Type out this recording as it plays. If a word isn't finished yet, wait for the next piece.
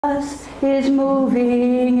is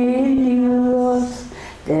moving in us.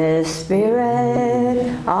 The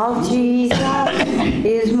Spirit of Jesus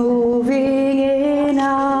is moving in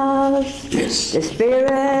us. Yes. The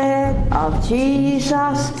Spirit of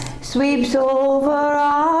Jesus sweeps over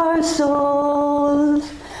our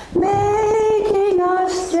souls, making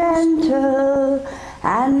us gentle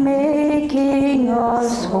and making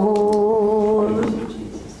us whole.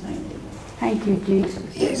 Thank you, Jesus.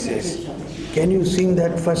 Yes, yes. Can you sing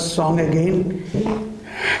that first song again?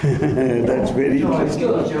 That's very interesting.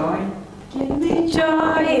 Give me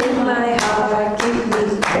joy in my heart, keep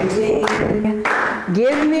me praising.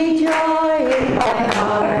 Give me joy in my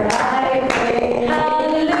heart, I pray.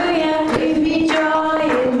 Hallelujah. Give me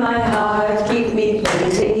joy in my heart, keep me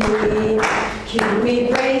praising. Keep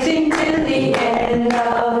me praising till the end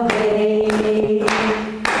of days.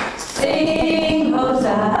 Sing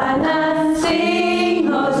Hosanna, sing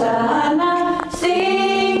Hosanna,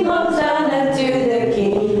 sing Hosanna to the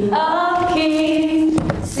King of Kings.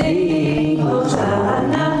 Sing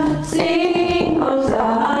Hosanna, sing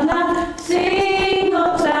Hosanna, sing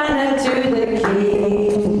Hosanna to the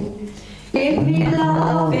King. Give me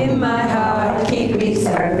love in my heart, keep me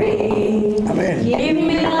serving. Amen. Give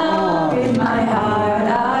me love in my heart,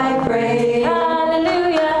 I pray.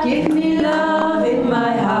 Hallelujah. Give me love in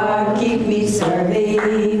my heart, keep me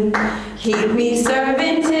serving. Keep me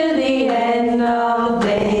serving till the end of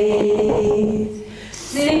days.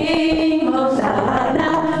 Sing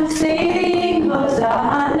Hosanna, sing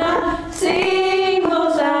Hosanna, sing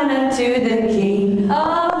Hosanna to the King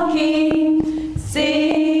of Kings.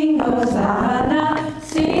 Sing Hosanna,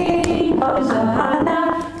 sing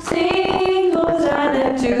Hosanna, sing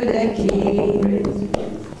Hosanna to the King.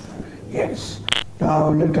 Yes. Now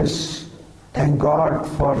let us thank God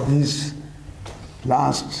for these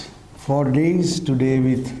last 4 days. Today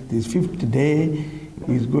with this 5th day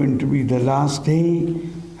is going to be the last day,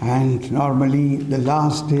 and normally the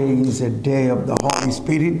last day is a day of the Holy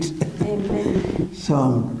Spirit. Amen.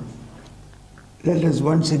 So let us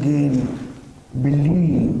once again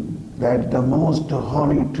believe that the most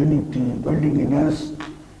Holy Trinity dwelling in us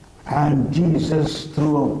and Jesus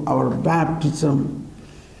through our baptism,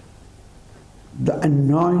 the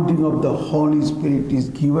anointing of the Holy Spirit is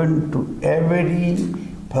given to every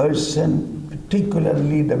person,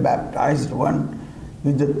 particularly the baptized one,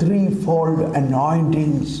 with the threefold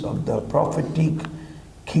anointings of the prophetic,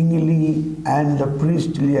 kingly, and the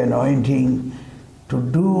priestly anointing to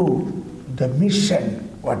do the mission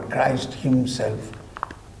what Christ himself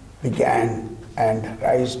began and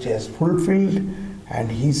Christ has fulfilled. And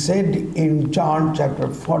he said in John chapter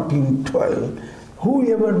 14:12,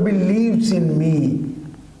 whoever believes in me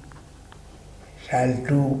shall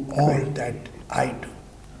do all that I do.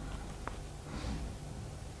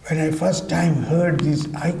 When I first time heard this,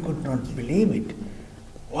 I could not believe it.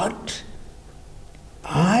 What?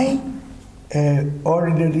 I, an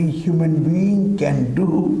ordinary human being, can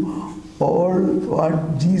do all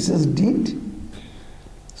what Jesus did?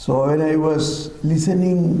 So when I was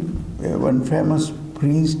listening one famous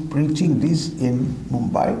priest preaching this in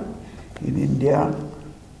Mumbai, in India,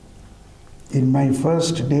 in my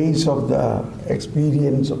first days of the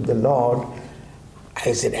experience of the Lord,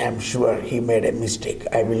 I said, I'm sure he made a mistake.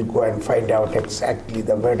 I will go and find out exactly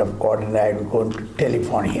the word of God, and I will go to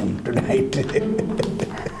telephone him tonight.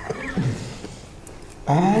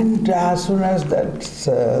 And as soon as that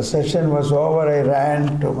session was over, I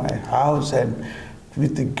ran to my house and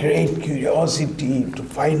with a great curiosity to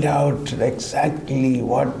find out exactly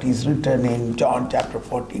what is written in John chapter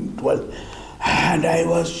 14:12. And I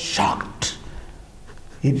was shocked.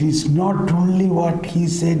 It is not only what he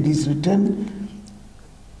said is written.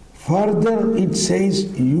 Further it says,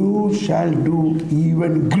 you shall do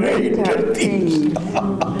even greater things.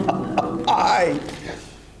 I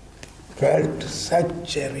felt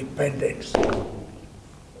such a repentance.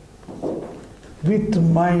 With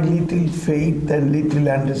my little faith and little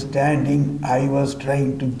understanding, I was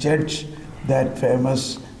trying to judge that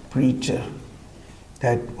famous preacher,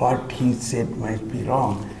 that what he said might be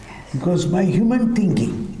wrong. Because my human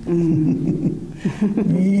thinking,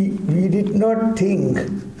 we did not think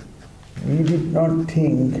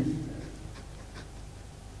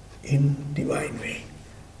in divine way.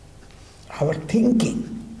 Our thinking.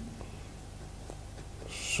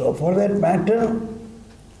 So for that matter,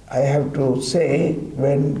 I have to say,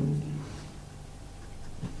 when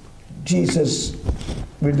Jesus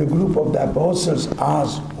with the group of the apostles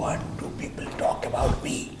asked, what do people talk about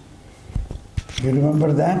me? You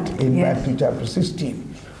remember that in Matthew chapter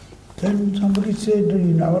 16. Then somebody said,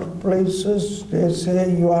 in our places, they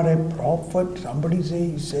say you are a prophet. Somebody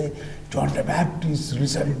say John the Baptist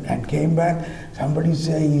risen and came back. Somebody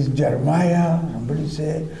say he's Jeremiah. Somebody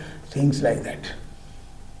say things like that.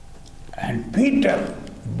 And Peter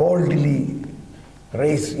boldly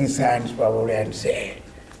raised his hands probably and said,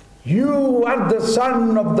 "You are the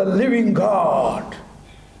Son of the living God."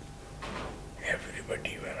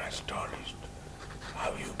 Everybody were astonished.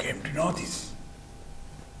 How you came to know this?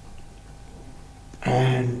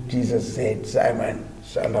 And Jesus said, "Simon,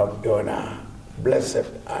 son of Jonah, blessed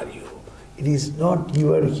are you." It is not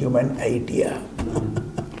your human idea.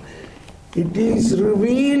 It is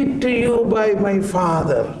revealed to you by my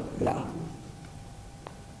Father now.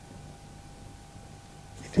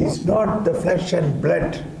 It is not the flesh and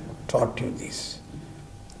blood taught you this.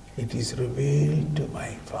 It is revealed to my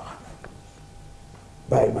Father,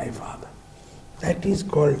 by my Father. That is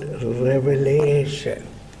called revelation.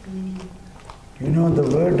 You know, the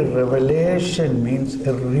word revelation means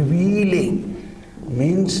revealing,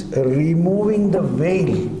 means removing the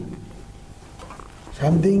veil.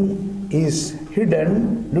 Something is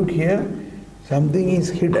hidden. Look here, something is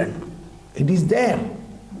hidden. It is there,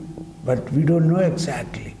 but we don't know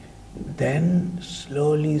exactly. Then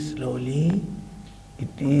slowly, slowly, it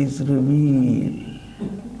is revealed.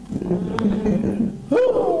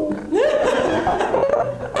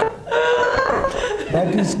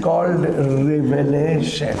 That is called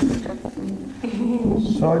revelation.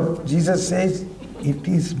 So Jesus says, it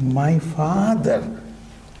is my Father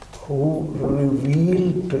who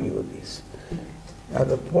revealed to you this. Now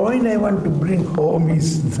the point I want to bring home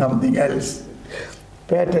is something else.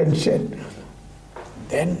 Pay attention.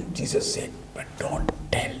 Then Jesus said, but don't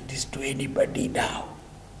tell this to anybody now.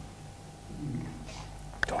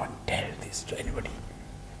 Don't tell this to anybody.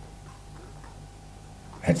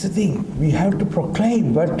 That's the thing. We have to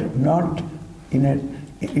proclaim, but not in a,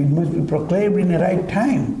 it must be proclaimed in the right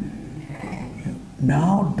time.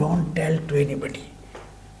 Now don't tell to anybody,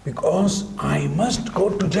 because I must go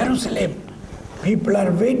to Jerusalem. People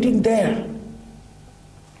are waiting there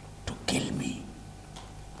to kill me,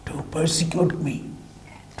 to persecute me,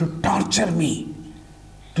 to torture me,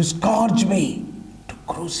 to scourge me, to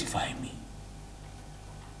crucify me,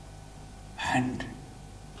 and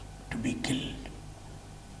to be killed.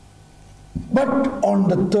 But on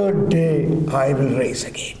the third day I will rise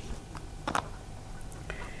again.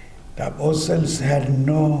 The apostles had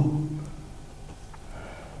no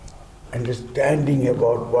understanding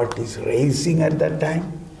about what is rising at that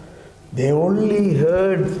time. They only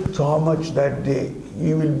heard so much that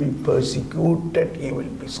he will be persecuted, he will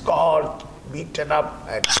be scourged, beaten up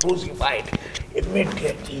and crucified.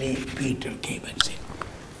 Immediately Peter came and said,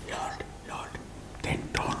 Lord, then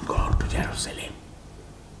don't go to Jerusalem.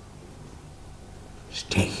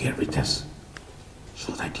 Stay here with us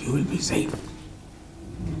so that you will be safe.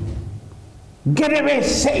 Get away,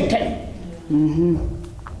 Satan!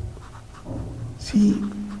 See,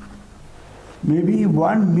 maybe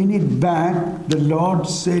 1 minute back the Lord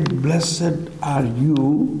said, blessed are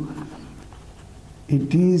you.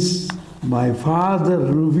 It is my Father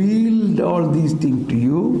revealed all these things to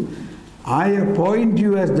you. I appoint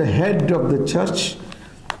you as the head of the church.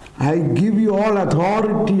 I give you all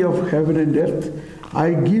authority of heaven and earth.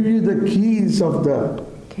 I give you the keys of the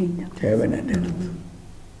kingdom, heaven and earth.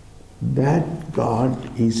 That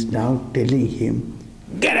God is now telling him,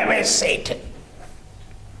 get away, Satan.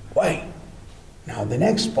 Why? Now the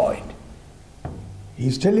next point.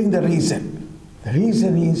 He's telling the reason. The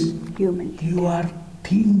reason is you are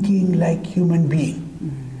thinking like human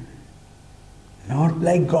being, not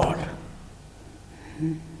like God.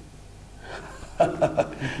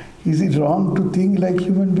 Is it wrong to think like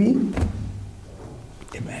human being?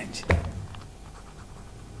 Imagine.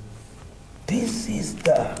 This is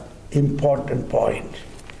the important point.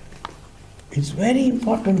 It's very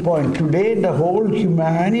important point. Today the whole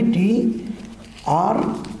humanity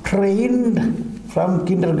are trained from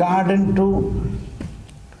kindergarten to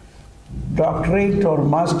doctorate or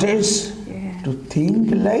masters to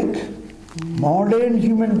think like modern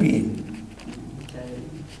human being.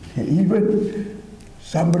 Even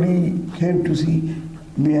somebody came to see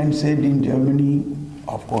me and said in Germany,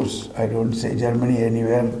 of course I don't say Germany,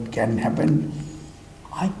 anywhere can happen,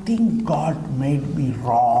 I think God made me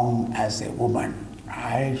wrong as a woman.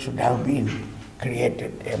 I should have been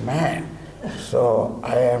created a man. So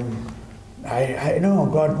I know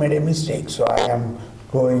God made a mistake. So I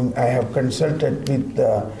have consulted with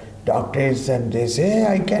the doctors and they say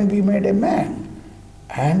I can be made a man.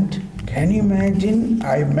 And can you imagine,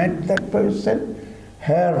 I met that person,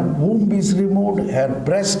 her womb is removed, her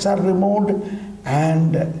breasts are removed,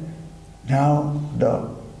 and now the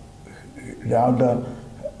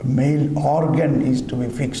male organ is to be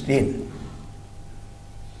fixed in.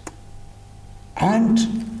 And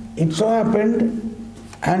it so happened,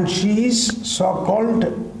 and she is so-called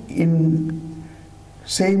in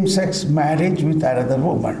same-sex marriage with another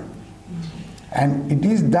woman. And it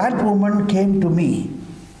is that woman came to me.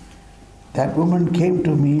 That woman came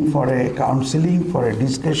to me for a counseling, for a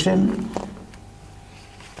discussion.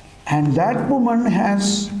 And that woman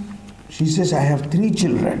she says, I have 3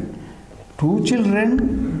 children. 2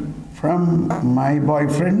 children from my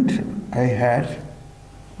boyfriend I had.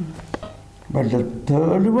 But the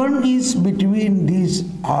third one is between these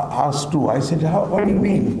us two. I said, what do you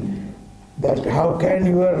mean? That how can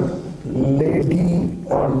your lady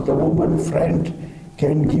or the woman friend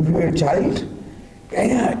can give you a child?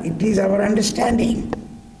 Yeah, it is our understanding.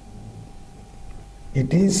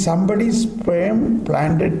 It is somebody's sperm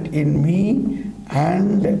planted in me,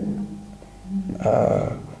 and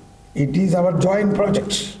it is our joint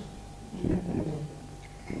project.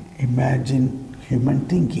 Imagine human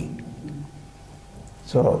thinking.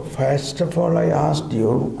 So first of all I asked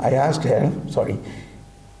her,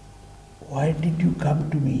 why did you come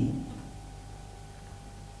to me?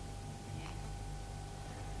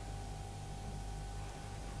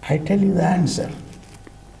 I tell you the answer.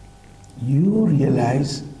 You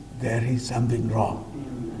realize there is something wrong.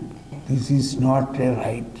 This is not a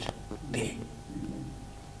right day.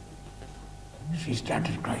 She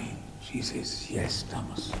started crying. She says, yes,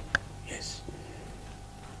 Thomas, yes.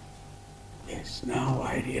 Yes, now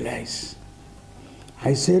I realize.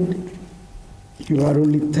 I said, you are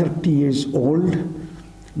only 30 years old.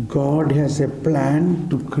 God has a plan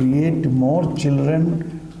to create more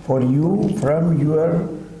children for you from your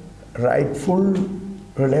rightful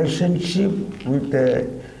relationship with the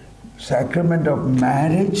sacrament of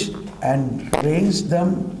marriage, and raise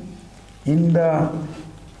them in the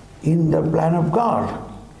plan of God.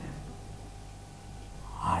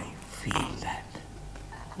 I feel that.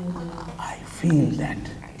 I feel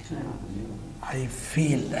that. I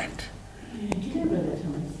feel that. Do you know, Brother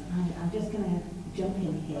Thomas, I'm just going to jump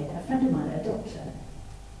in here. A friend of mine, a doctor,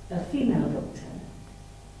 a female doctor,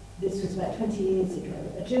 this was about 20 years ago,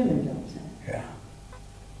 a German doctor, Yeah.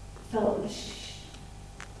 felt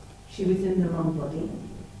she was in the wrong body,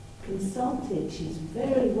 consulted, she's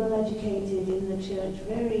very well educated in the church,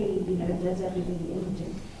 very, does everything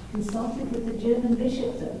diligent, consulted with the German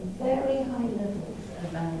bishops at very high levels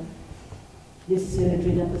about this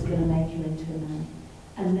surgery that was going to make her into a man.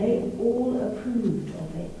 And they all approved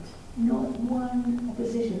of it. Not one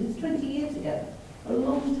opposition. It's 20 years ago, a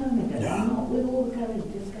long time ago, Yeah. not with all the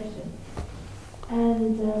current discussion.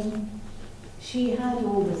 And she had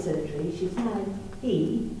all the surgery. She's had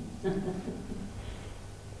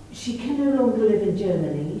she can no longer live in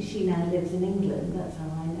Germany. She now lives in England. That's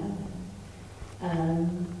how I know her.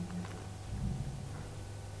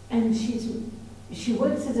 And she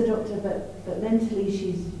works as a doctor, but mentally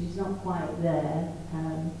she's not quite there.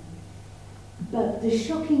 But the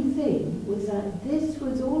shocking thing was that this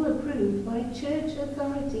was all approved by church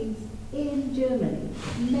authorities in Germany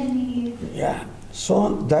many years ago. Yeah.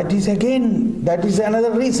 So that is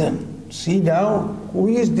another reason. See now, who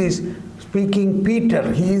is this speaking?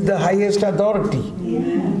 Peter. He is the highest authority.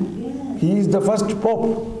 Yeah. He is the first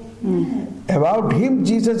pope. Yeah. About him,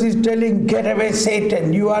 Jesus is telling, get away,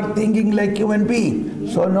 Satan. You are thinking like human being.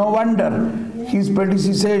 So no wonder his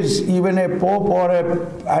predecessors, even a pope or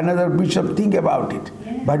another bishop, think about it.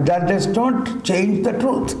 But that does not change the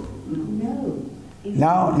truth. No.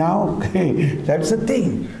 Now, that's the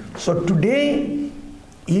thing. So today,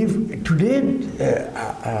 I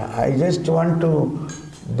just want to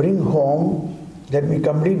bring home, let me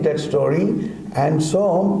complete that story. And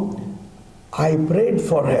so, I prayed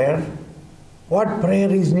for her. What prayer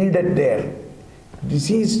is needed there? This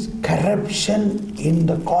is corruption in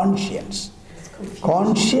the conscience.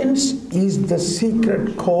 Conscience is the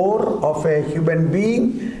secret core of a human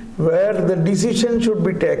being, where the decision should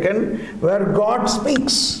be taken, where God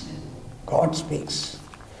speaks. God speaks.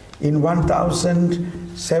 In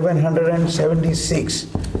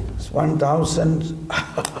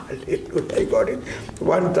 1776,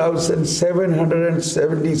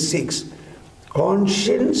 1776,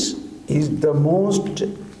 conscience is the most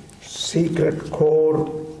secret core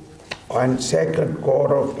and sacred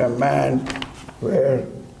core of a man, where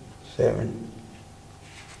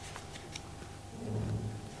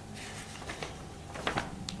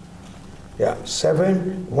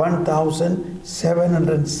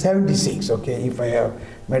 1776, okay, if I have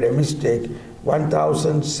made a mistake,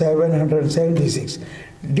 1776.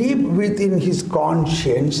 Deep within his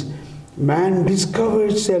conscience, man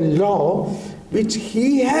discovers a law which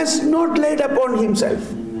he has not laid upon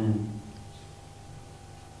himself.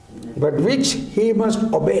 but which he must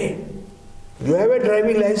obey. You have a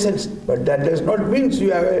driving license, but that does not mean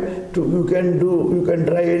you can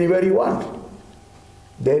drive anywhere you want.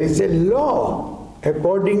 There is a law.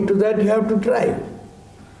 According to that, you have to drive.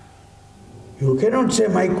 You cannot say,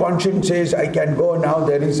 my conscience says I can go now,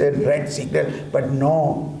 there is a red signal, but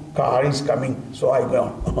no, car is coming, so I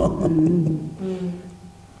go.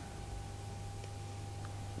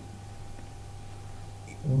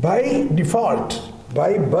 By default,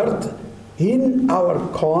 by birth, in our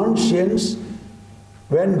conscience,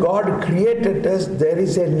 when God created us, there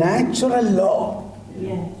is a natural law.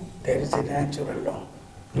 Yes. There is a natural law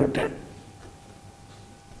written.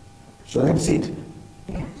 So that's it.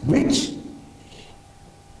 Which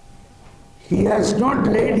he has not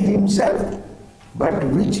laid himself, but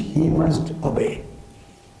which he must obey.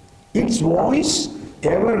 Its voice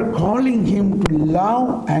ever calling him to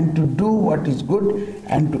love and to do what is good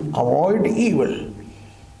and to avoid evil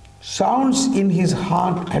sounds in his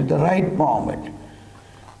heart at the right moment.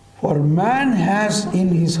 For man has in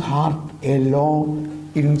his heart a law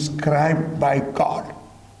inscribed by God.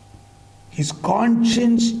 His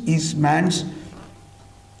conscience is man's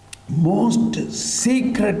most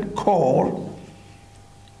secret core,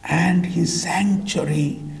 and his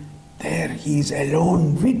sanctuary, there he is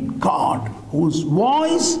alone with God, whose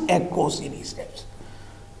voice echoes in his steps.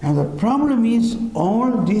 Now the problem is,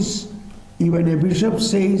 all this, even a bishop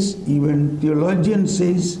says, even theologian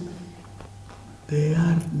says, they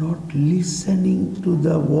are not listening to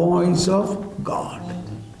the voice of God.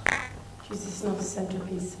 Jesus is not the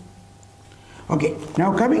centerpiece. Okay,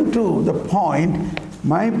 now coming to the point,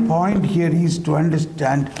 my point here is to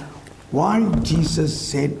understand why Jesus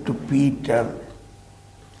said to Peter,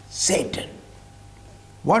 Satan.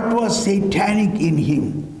 What was satanic in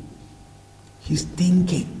him? His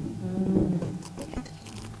thinking.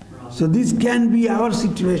 So this can be our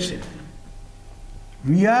situation.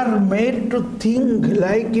 We are made to think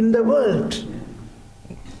like in the world.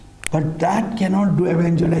 But that cannot do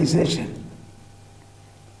evangelization.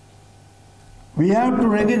 We have to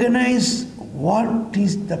recognize what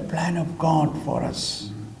is the plan of God for us.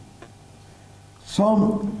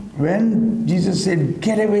 So when Jesus said,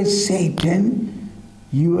 get away Satan,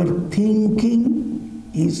 your thinking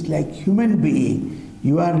is like human being.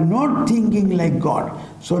 You are not thinking like God.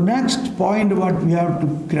 So next point what we have to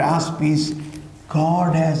grasp is,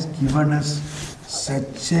 God has given us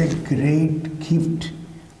such a great gift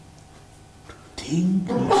to think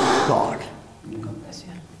like God.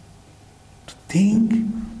 To think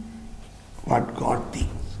what God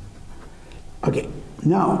thinks. Okay,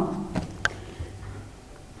 now,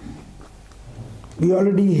 we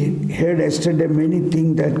already heard yesterday many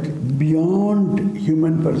things that beyond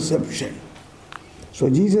human perception. So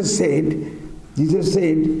Jesus said,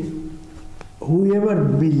 whoever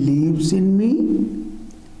believes in me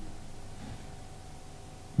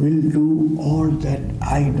will do all that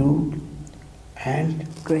I do and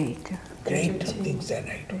greater things than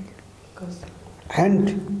I do.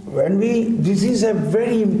 And this is a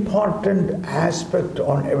very important aspect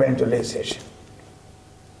on evangelization.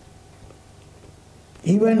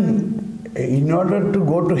 Even in order to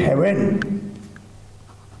go to heaven,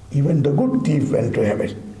 even the good thief went to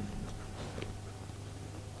heaven.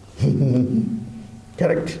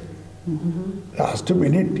 Correct? Mm-hmm. Last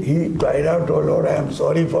minute he cried out, oh Lord, I am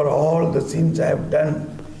sorry for all the sins I have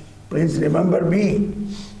done. Please remember me.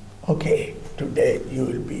 Okay, today you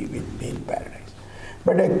will be with me in paradise.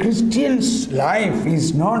 But a Christian's life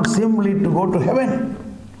is not simply to go to heaven.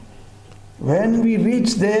 When we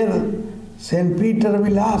reach there, St. Peter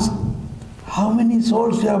will ask, how many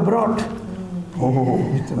souls you have brought? Oh,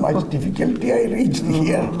 with much difficulty I reached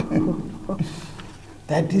here.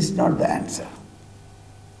 That is not the answer.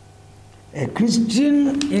 A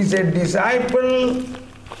Christian is a disciple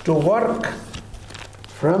to work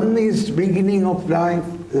from his beginning of life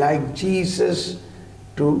like Jesus,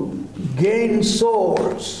 to gain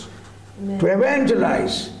souls, Amen. To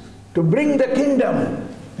evangelize, to bring the kingdom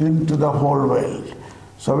into the whole world.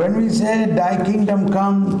 So when we say, thy kingdom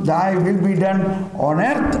come, thy will be done on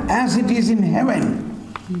earth as it is in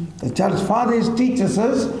heaven, the church fathers teaches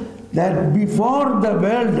us that before the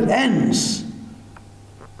world ends,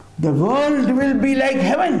 the world will be like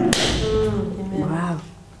heaven. Wow.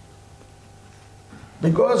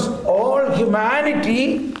 Because all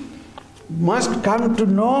humanity must come to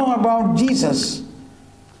know about Jesus.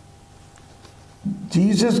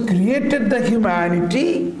 Jesus created the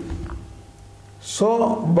humanity.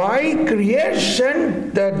 So by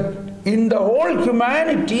creation, that in the whole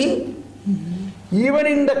humanity, even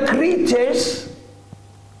in the creatures,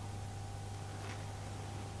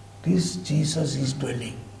 this Jesus is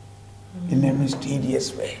dwelling. in a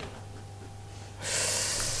mysterious way.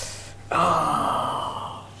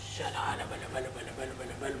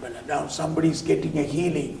 Now somebody is getting a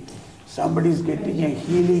healing. Somebody is getting a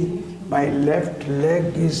healing. My left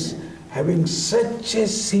leg is having such a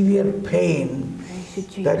severe pain.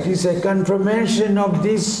 That is a confirmation of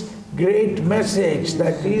this great message.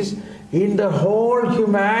 That is, in the whole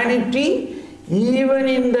humanity, even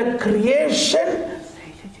in the creation,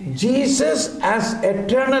 Jesus as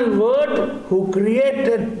eternal Word who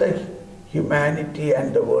created the humanity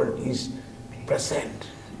and the world is present.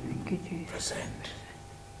 Present.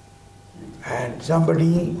 And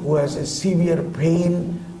somebody who has a severe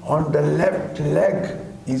pain on the left leg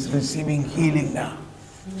is receiving healing now.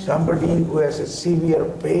 Somebody who has a severe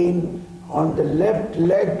pain on the left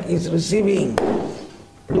leg is receiving.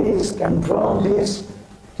 Please confirm this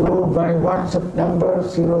through my WhatsApp number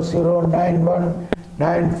 0091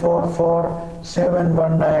 944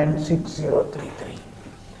 719 6033.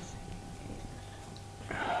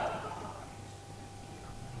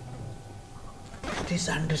 This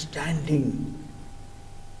understanding,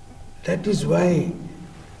 that is why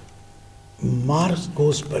Mark's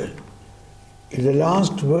Gospel, in the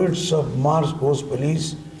last words of Mark's Gospel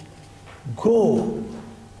is, go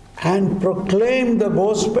and proclaim the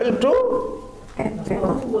Gospel to?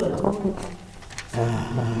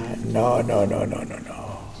 No.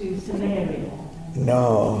 To Samaria.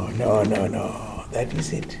 No. That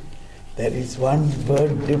is it. There is one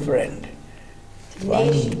word different.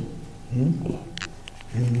 Nation.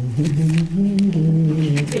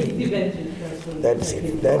 That's it.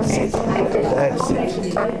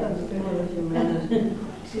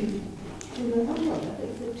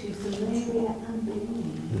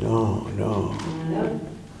 No.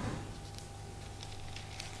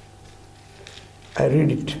 I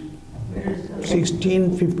read it.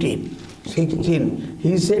 16:15. 16.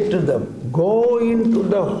 He said to them, go into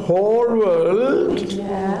the whole world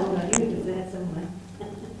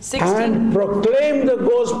 16. and proclaim the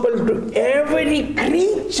gospel to every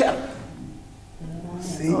creature.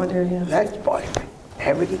 See, that's the point.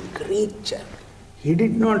 Every creature. He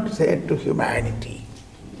did not say to humanity.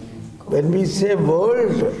 When we say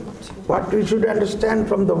world, what we should understand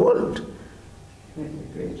from the world?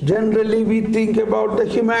 Generally we think about the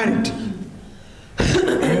humanity.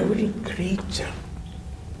 Every creature.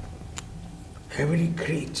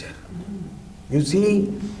 You see,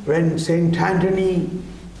 when Saint Anthony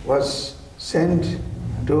was sent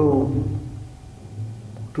to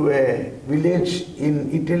a village in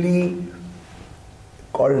Italy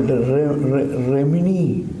called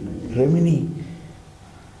Rimini.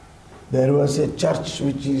 There was a church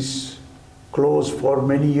which is closed for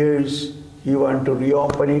many years. He wanted to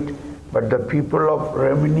reopen it, but the people of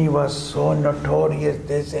Rimini was so notorious.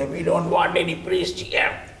 They say, we don't want any priest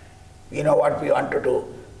here. We know what we want to do.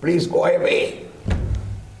 Please go away.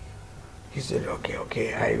 He said,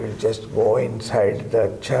 okay, I will just go inside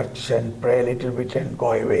the church and pray a little bit and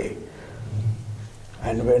go away.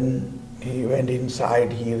 And when he went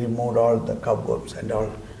inside, he removed all the cobwebs and all,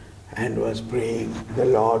 and was praying. The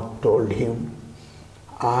Lord told him,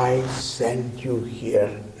 I sent you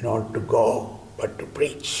here not to go, but to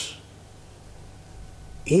preach.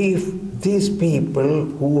 If these people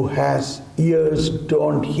who has ears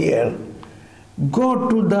don't hear, go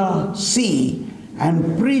to the sea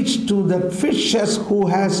and preach to the fishes who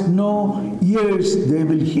has no ears, they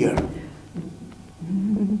will hear.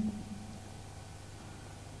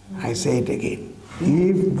 I say it again.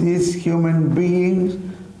 If these human beings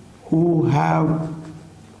who have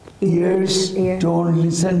ears don't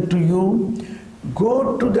listen to you,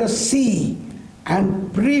 go to the sea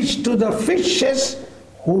and preach to the fishes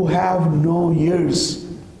who have no ears,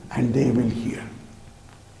 and they will hear.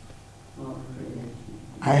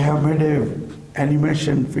 I have made an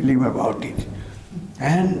animation film about it.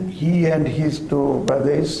 And he and his two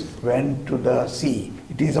brothers went to the sea.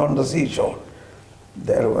 It is on the seashore.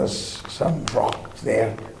 There was some rock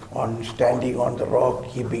there. Standing on the rock,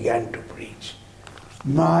 he began to preach.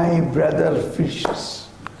 My brother fishes,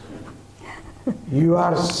 you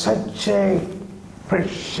are such a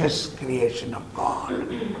precious creation of God.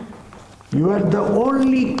 You are the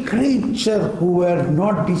only creature who were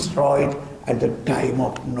not destroyed at the time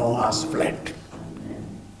of Noah's flood.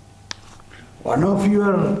 One of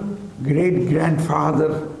your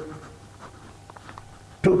great-grandfather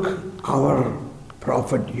took our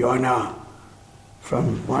prophet Jonah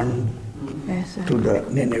from one to the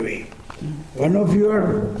Nineveh. One of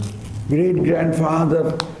your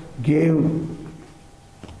great-grandfather gave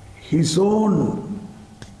his own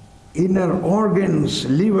inner organs,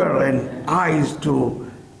 liver and eyes to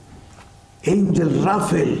angel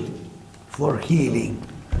Raphael for healing.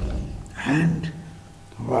 And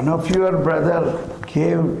one of your brother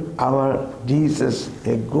gave our Jesus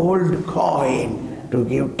a gold coin to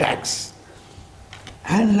give tax.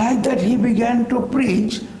 And like that he began to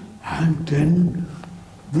preach. And then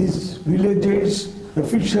these villagers, the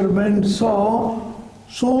fishermen saw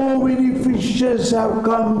so many fishes have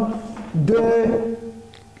come. They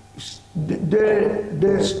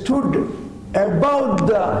stood above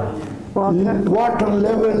the water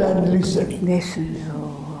level and listening.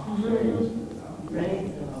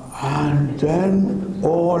 And then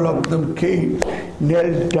all of them came,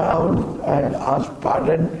 knelt down and asked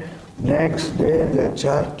pardon. Next day the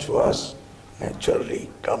church was naturally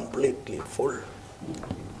completely full.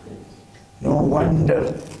 No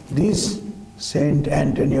wonder this Saint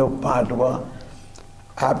Anthony of Padua,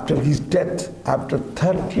 after his death, after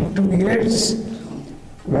 32 years,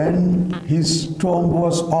 when his tomb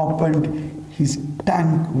was opened, his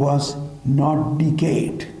tank was not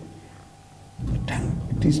decayed.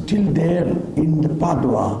 It is still there in the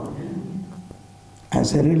Padua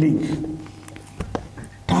as a relic.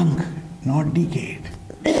 Tank not decayed.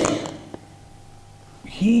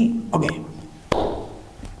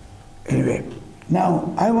 Anyway,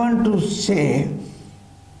 now I want to say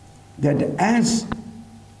that as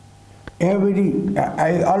I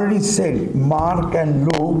already said Mark and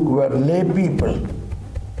Luke were lay people.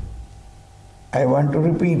 I want to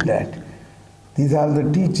repeat that. These are the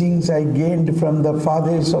teachings I gained from the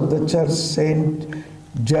fathers of the church, Saint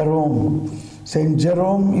Jerome. Saint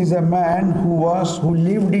Jerome is a man who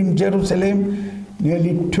lived in Jerusalem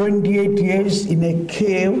nearly 28 years in a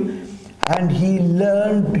cave, and he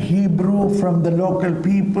learned Hebrew from the local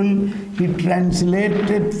people. He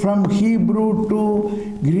translated from Hebrew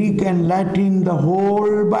to Greek and Latin the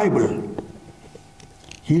whole Bible.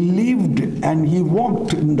 He lived and he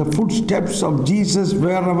walked in the footsteps of Jesus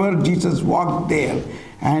wherever Jesus walked there,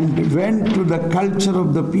 and went to the culture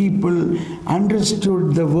of the people,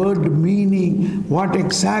 understood the word meaning, what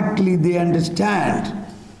exactly they understand.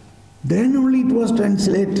 Then only it was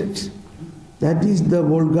translated. That is the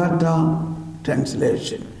Vulgata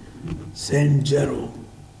translation, Saint Jerome.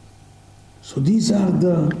 So these are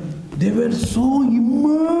they were so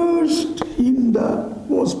immersed in the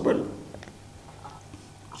gospel.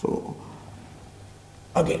 So,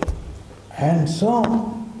 okay. And so,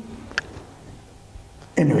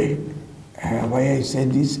 anyway, why I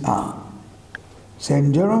said this?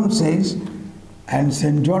 Saint Jerome says, and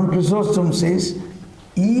Saint John Chrysostom says,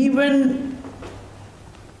 even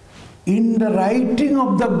in the writing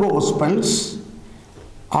of the Gospels,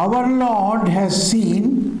 our Lord has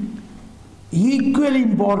seen equal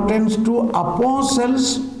importance to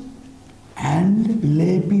apostles and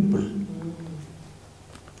lay people.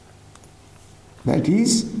 That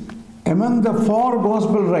is, among the four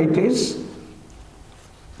Gospel writers,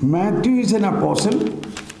 Matthew is an apostle,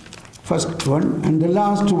 first one, and the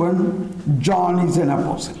last one, John, is an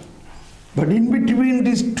apostle. But in between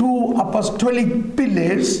these two apostolic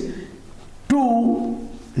pillars, two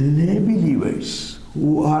lay believers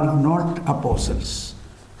who are not apostles,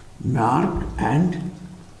 Mark and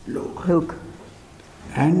Luke.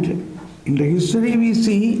 And in the history we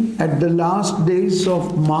see at the last days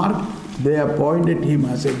of Mark, they appointed him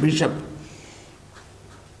as a bishop.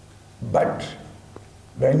 But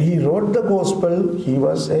when he wrote the gospel, he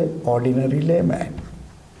was an ordinary layman.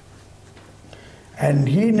 And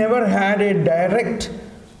he never had a direct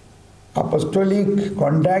apostolic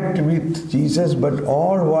contact with Jesus, but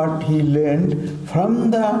all what he learned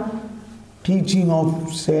from the teaching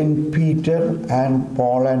of Saint Peter and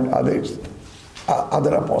Paul and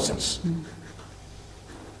other apostles.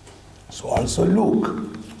 So also Luke.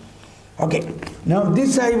 Okay, now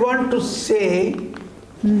this I want to say,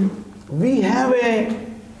 we have a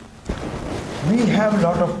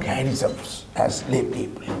lot of charisms as lay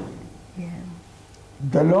people.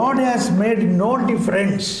 The Lord has made no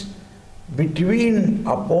difference between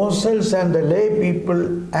apostles and the lay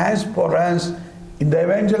people as far as in the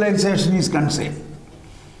evangelization is concerned.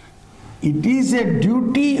 It is a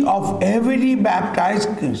duty of every baptized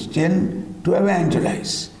Christian to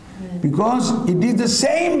evangelize, because it is the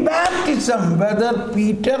same baptism whether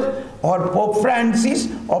Peter or Pope Francis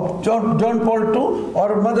or John Paul II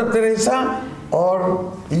or Mother Teresa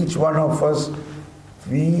or each one of us,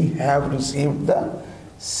 we have received the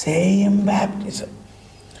same baptism.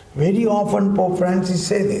 Very often Pope Francis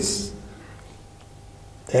says this.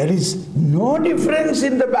 There is no difference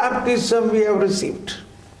in the baptism we have received.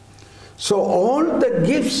 So all the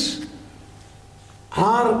gifts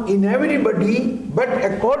are in everybody, but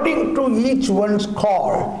according to each one's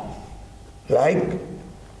call. Like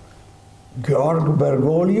George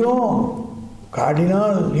Bergoglio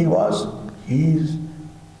cardinal he is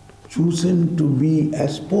chosen to be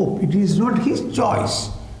as Pope. It is not his choice.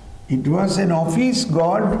 It was an office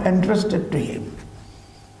God entrusted to him.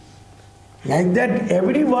 Like that,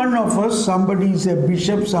 every one of us, somebody is a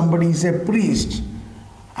bishop, somebody is a priest,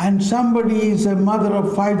 and somebody is a mother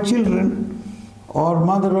of 5 children, or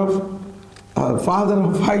father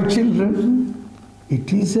of 5 children.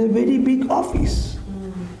 It is a very big office.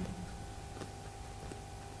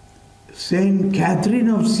 Saint Catherine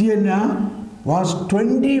of Siena was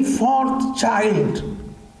 24th child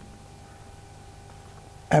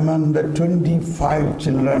among the 25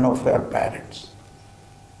 children of her parents.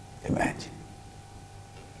 Imagine.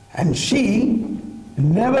 And she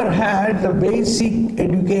never had the basic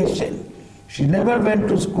education. She never went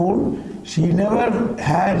to school. She never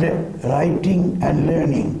had writing and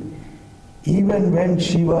learning. Even when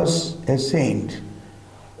she was a saint,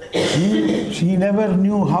 she never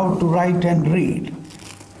knew how to write and read.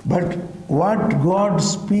 But what God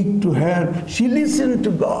speak to her, she listened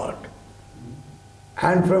to God.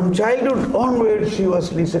 And from childhood onward, she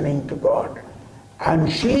was listening to God.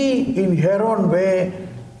 And she, in her own way,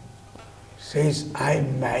 says, I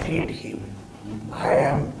married him. I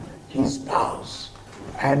am his spouse.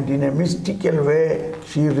 And in a mystical way,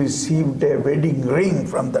 she received a wedding ring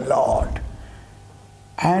from the Lord.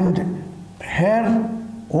 And her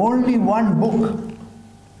only one book,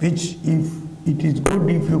 which if it is good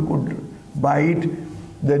if you could buy it,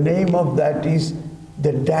 the name of that is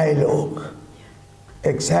The Dialogue.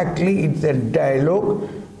 Exactly, it's a dialogue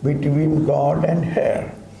between God and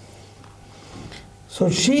her. So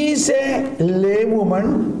she is a lay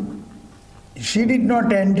woman. She did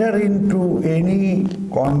not enter into any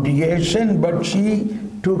congregation, but she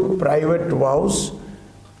took private vows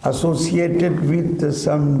associated with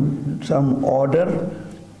some order,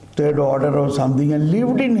 third order or something, and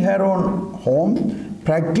lived in her own home,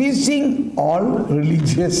 practicing all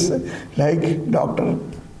religious, like Dr.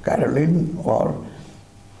 Caroline, or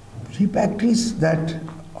she practiced that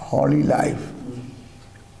holy life.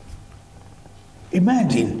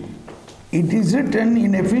 Imagine, it is written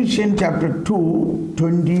in Ephesians chapter 2,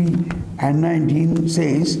 20 and 19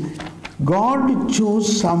 says, God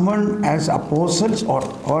chose someone as apostles, or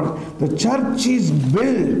the church is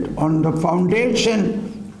built on the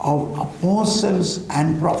foundation of apostles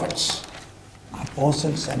and prophets.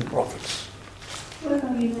 Apostles and prophets. Well,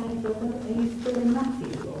 are you still in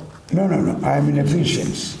Matthew? Or? No, I am in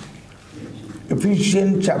Ephesians.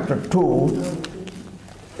 Ephesians chapter 2,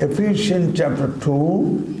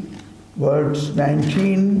 verse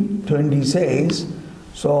 19, 20 says,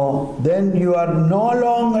 so then you are no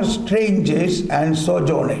longer strangers and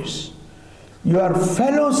sojourners. You are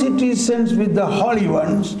fellow citizens with the holy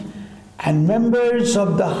ones and members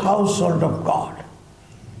of the household of God,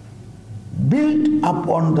 built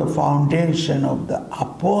upon the foundation of the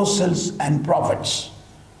apostles and prophets,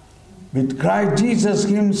 with Christ Jesus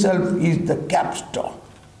himself is the capstone.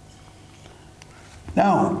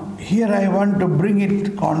 Now, here I want to bring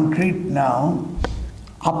it concrete now.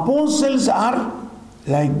 Apostles are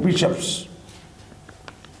like bishops,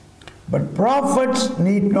 but prophets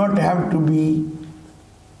need not have to be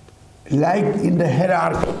like in the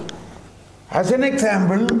hierarchy. As an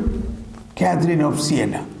example, Catherine of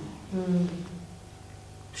Siena.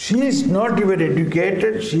 She is not even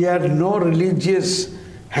educated, she has no religious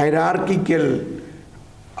hierarchical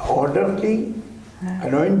orderly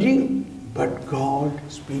anointing, but God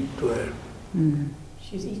speaks to her.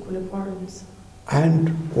 She's equal importance. And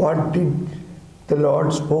what did the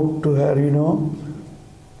Lord spoke to her,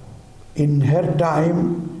 In her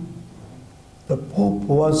time, the Pope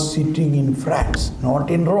was sitting in France, not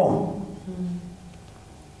in Rome.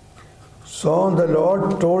 So the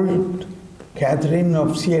Lord told Catherine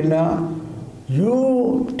of Siena,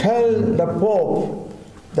 you tell the Pope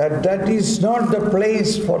that is not the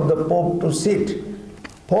place for the Pope to sit.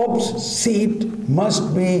 Pope's seat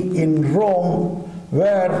must be in Rome,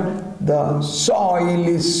 where the soil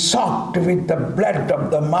is soaked with the blood of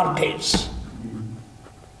the martyrs.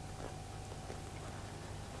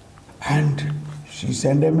 And she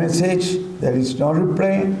sent a message, there is no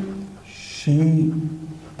reply. She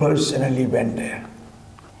personally went there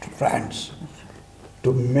to France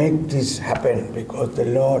to make this happen, because the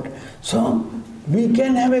Lord. So we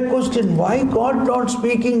can have a question, why God not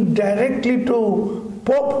speaking directly to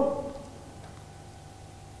Pope?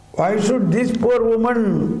 Why should this poor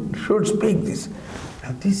woman should speak this?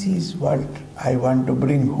 Now this is what I want to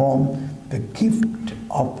bring home, the gift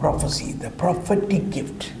of prophecy, the prophetic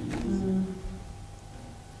gift.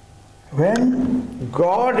 When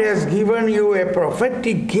God has given you a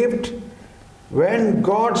prophetic gift, when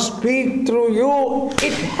God speaks through you,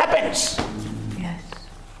 it happens. Yes.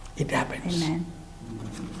 It happens. Amen.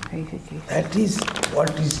 Praise you, Jesus. That is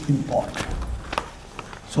what is important.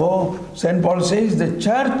 So, St. Paul says the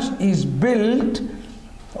church is built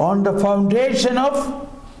on the foundation of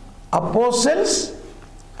apostles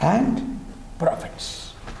and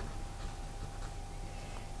prophets.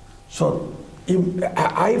 So,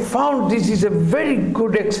 I found this is a very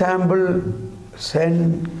good example.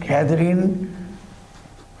 Saint Catherine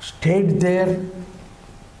stayed there.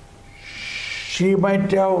 She might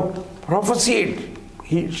have prophesied.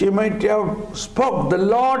 She might have spoke. The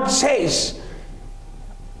Lord says,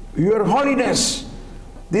 Your Holiness,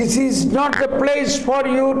 this is not the place for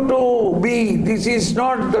you to be. This is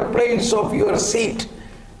not the place of your seat.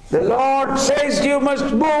 The Lord says you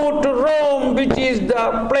must move to Rome, which is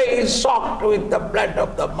the place soaked with the blood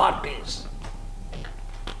of the martyrs.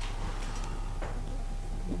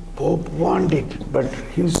 Pope wanted it, but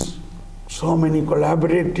his so many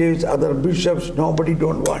collaborators, other bishops, nobody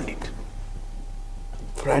don't want it.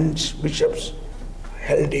 French bishops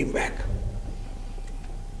held him back.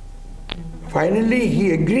 Finally,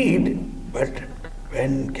 he agreed, but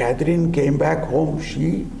when Catherine came back home,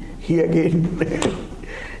 he again,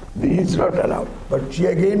 he's not allowed, but she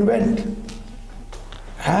again went.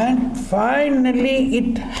 And finally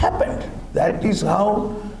it happened. That is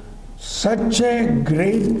how such a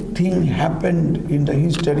great thing happened in the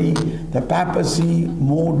history. The papacy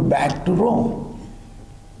moved back to Rome.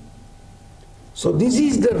 So this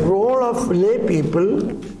is the role of lay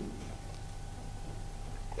people.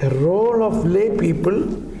 A role of lay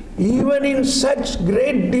people, even in such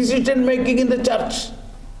great decision making in the church.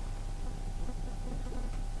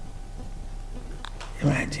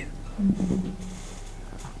 Imagine.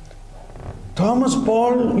 Thomas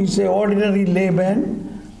Paul is an ordinary layman.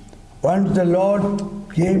 Once the Lord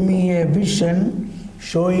gave me a vision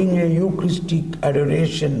showing a Eucharistic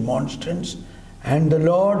adoration monstrance, and the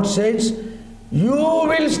Lord says, you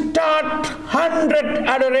will start 100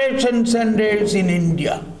 adoration Sundays in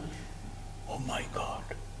India. Oh my God,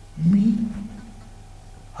 me?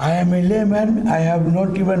 I am a layman, I have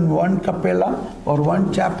not even one capella or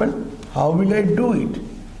one chapel. How will I do it?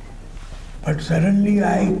 But suddenly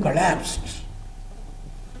I collapsed.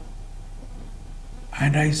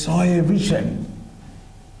 And I saw a vision,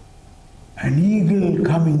 an eagle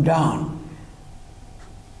coming down.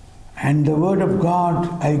 And the word of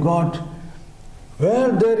God I got,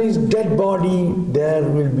 where there is dead body, there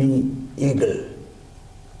will be eagle.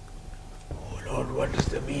 Oh Lord, what is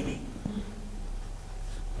the meaning?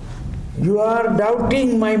 You are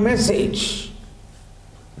doubting my message.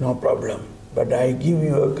 No problem. But I give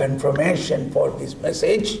you a confirmation for this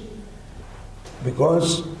message,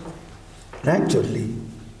 because naturally,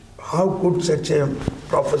 how could such a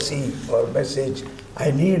prophecy or message,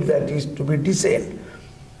 I need that is to be discerned.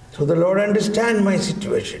 So the Lord understands my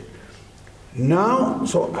situation. Now,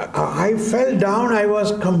 so I fell down, I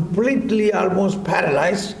was completely almost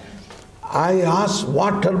paralyzed. I asked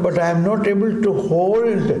water, but I am not able to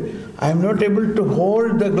hold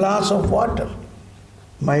the glass of water.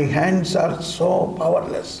 My hands are so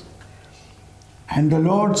powerless. And the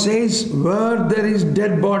Lord says, where there is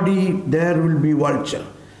dead body, there will be vulture.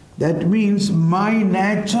 That means my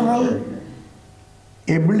natural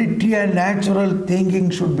ability and natural thinking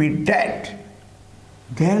should be dead.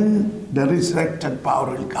 Then the resurrected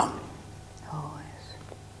power will come. Oh,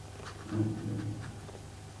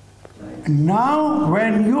 yes. Now,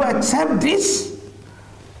 when you accept this,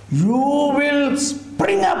 you will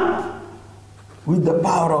spring up with the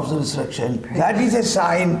power of the resurrection. Praise. That is a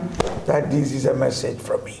sign that this is a message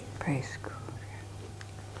from me. Praise God.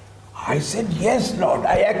 I said, yes, Lord,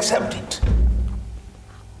 I accept it.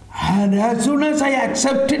 And as soon as I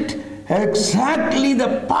accept it, exactly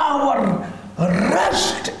the power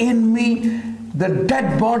rushed in me. The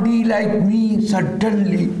dead body like me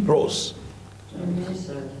suddenly rose.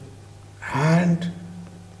 And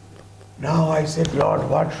now I said, Lord,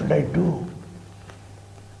 what should I do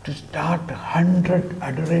to start 100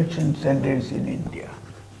 adoration centers in India?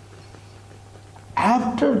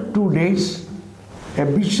 After 2 days, a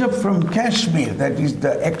bishop from Kashmir, that is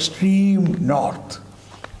the extreme north,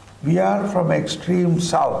 we are from extreme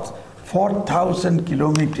south, 4,000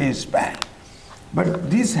 kilometers span. But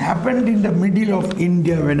this happened in the middle of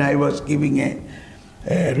India when I was giving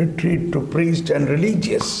a retreat to priests and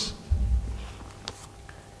religious.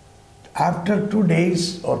 After 2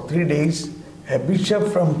 days or 3 days, a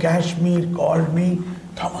bishop from Kashmir called me,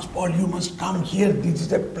 Thomas Paul, you must come here. This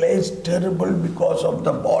is a place terrible because of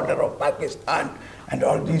the border of Pakistan and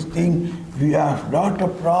all these things. We have lot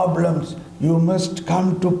of problems. You must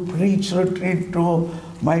come to preach retreat to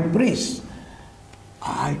my priest.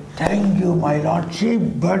 I thank you, my lordship,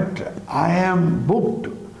 but I am booked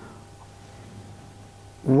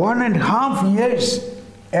 1.5 years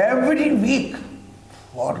every week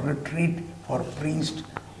for retreat for priests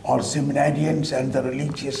or seminarians and the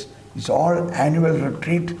religious. It's all annual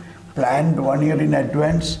retreat planned 1 year in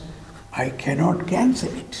advance. I cannot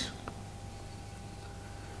cancel it.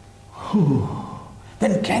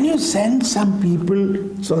 Then can you send some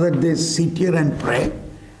people so that they sit here and pray?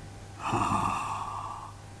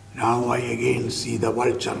 Now I again see the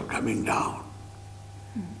vulture coming down.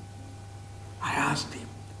 I asked him,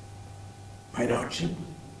 my lordship,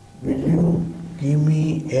 will you give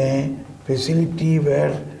me a facility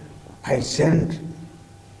where I send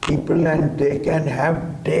people and they can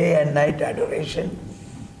have day and night adoration?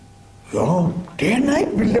 Oh, day and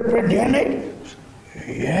night? Will they pray day and night?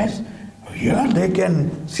 Yes. Yeah, they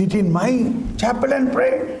can sit in my chapel and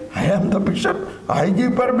pray. I am the bishop. I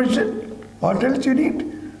give permission. What else you need?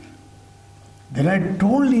 Then I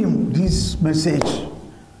told him this message.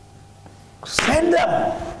 Send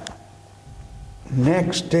them.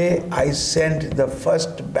 Next day I sent the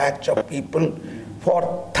first batch of people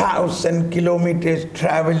 4,000 kilometers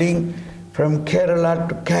traveling from Kerala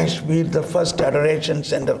to Kashmir, the first adoration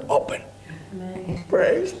center open. Amen.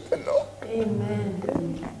 Praise the Lord.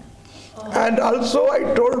 Amen. And also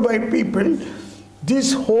I told my people,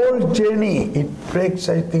 this whole journey, it takes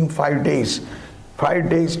I think 5 days. 5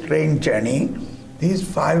 days train journey. These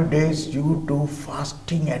 5 days you do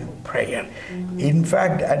fasting and prayer. In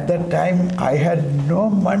fact, at that time I had no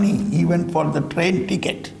money even for the train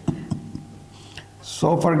ticket.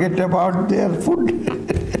 So forget about their food.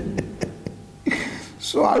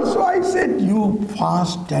 So also I said, you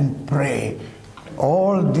fast and pray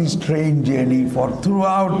all this train journey for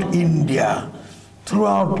throughout India.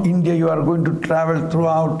 Throughout India, you are going to travel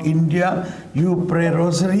throughout India. You pray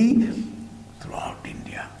rosary throughout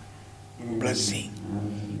India. Blessing.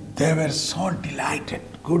 They were so delighted.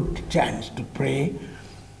 Good chance to pray.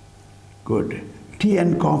 Good. Tea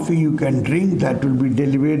and coffee you can drink. That will be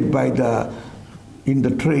delivered by in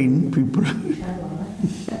the train people.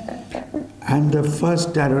 And the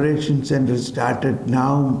first adoration center started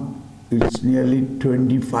now. It's nearly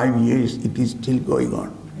 25 years. It is still going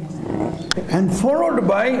on. And followed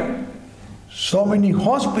by so many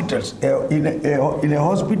hospitals. In a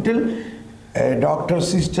hospital, a doctor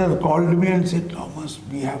sister called me and said, Thomas,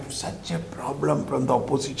 we have such a problem from the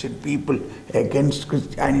opposition people against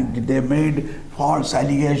Christianity. They made false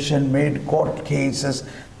allegations, made court cases.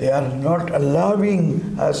 They are not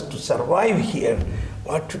allowing us to survive here.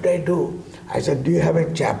 What should I do? I said, do you have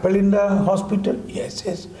a chapel in the hospital? Yes,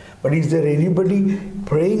 yes. But is there anybody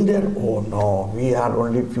praying there? Oh no, we are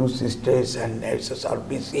only few sisters and nurses are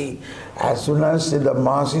busy. As soon as the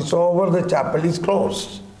mass is over, the chapel is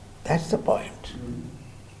closed. That's the point.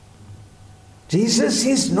 Jesus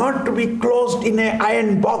is not to be closed in an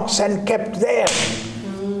iron box and kept there.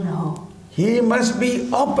 No. He must be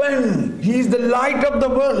open. He is the light of the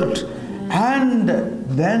world. And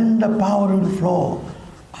then the power will flow.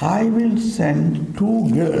 I will send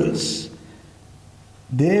 2 girls.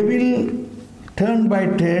 They will turn by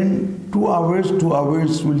turn, 2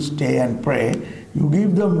 hours will stay and pray. You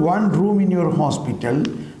give them 1 room in your hospital,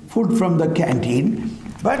 food from the canteen,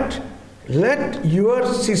 but let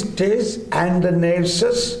your sisters and the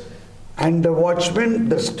nurses and the watchmen,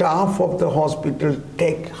 the staff of the hospital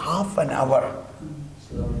take half an hour,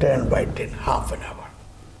 turn by turn, half an hour.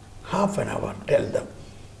 Half an hour, tell them.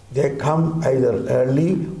 They come either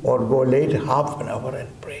early or go late, half an hour and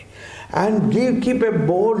pray. And keep a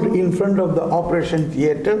board in front of the operation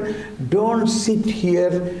theater. Don't sit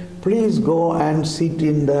here. Please go and sit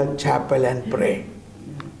in the chapel and pray.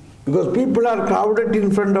 Because people are crowded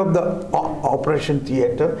in front of the operation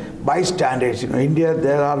theater. Bystanders. In India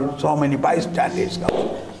there are so many bystanders.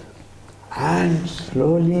 And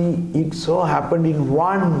slowly it so happened in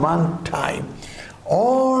 1 month time.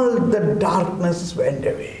 All the darkness went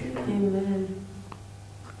away. Amen.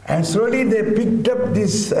 And slowly they picked up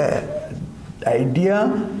this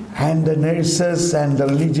idea, and the nurses and the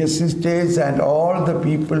religious sisters and all the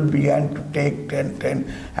people began to take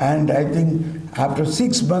 10. And I think after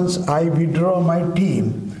 6 months I withdraw my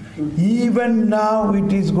team. Even now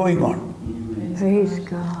it is going on. Praise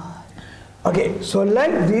God. Okay, so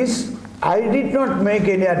like this, I did not make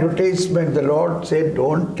any advertisement. The Lord said,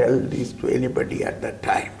 don't tell this to anybody at that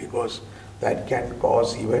time, because that can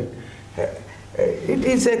cause even... it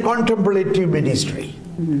is a contemplative ministry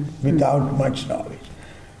without much knowledge.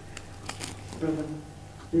 Brother,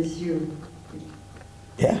 this you.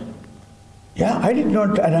 Yeah. Yeah, I did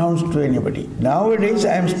not announce to anybody. Nowadays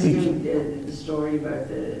I am speaking. The story about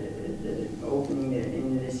the opening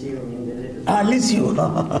in the museum in the little... Lyceum.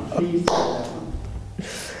 Please tell that one.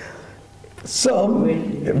 So,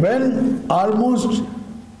 when almost,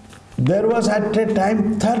 there was at a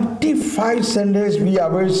time 35 Sundays we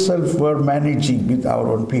ourselves were managing with our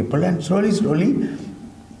own people, and slowly,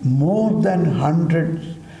 more than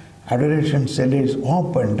 100 adoration Sundays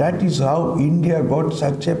opened. That is how India got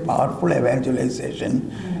such a powerful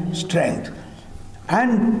evangelization strength.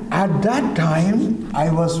 And at that time, I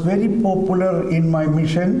was very popular in my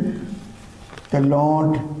mission. The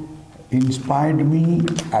Lord inspired me,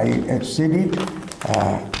 I acceded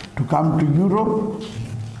to come to Europe.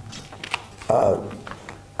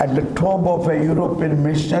 At the top of a European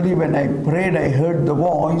missionary, when I prayed, I heard the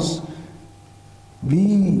voice,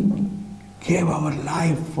 "We gave our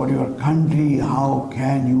life for your country, how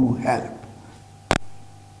can you help?"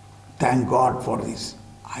 Thank God for this.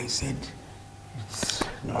 I said, it's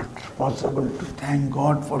not possible to thank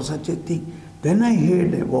God for such a thing. Then I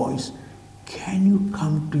heard a voice, "Can you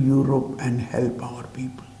come to Europe and help our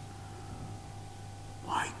people?"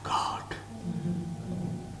 My God,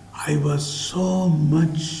 I was so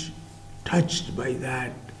much touched by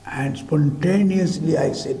that, and spontaneously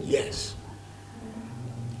I said yes.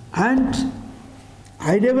 And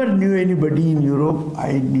I never knew anybody in Europe.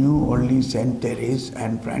 I knew only Saint Therese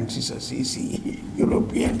and Francis Assisi,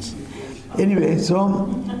 Europeans. Anyway, so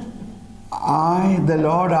the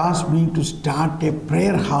Lord asked me to start a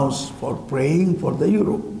prayer house for praying for the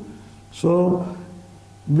Europe. So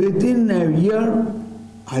within a year,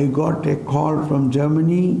 I got a call from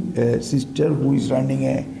Germany, a sister who is running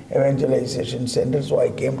a evangelization center. So I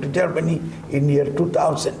came to Germany in year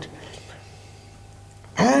 2000.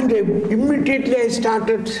 And immediately I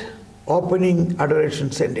started opening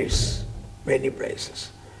adoration centers, many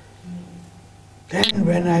places. Then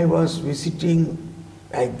when I was visiting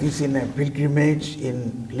like this in a pilgrimage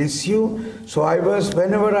in Lisieux, so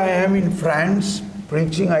whenever I am in France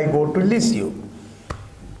preaching, I go to Lisieux.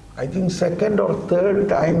 I think second or third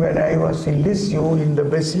time when I was in Lisieux, in the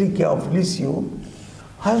Basilica of Lisieux,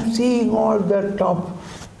 I'm seeing all the top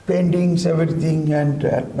paintings, everything, and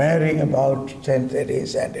admiring about Saint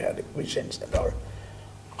Therese and her visions and all.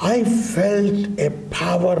 I felt a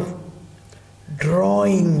power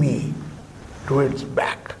drawing me towards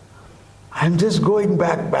back. I'm just going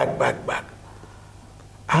back.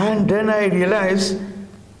 And then I realized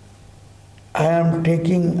I am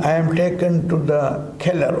taken to the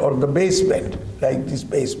cellar or the basement, like this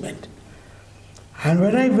basement. And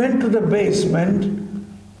when I went to the basement,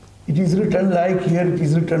 it is written like here, it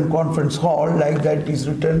is written conference hall, like that it is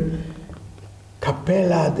written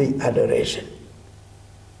Capella de Adoration.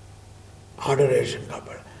 Adoration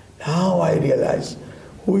Capella. Now I realize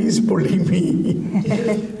who is pulling me.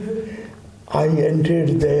 I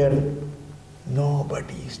entered there,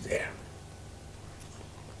 nobody is there.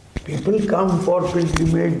 People come for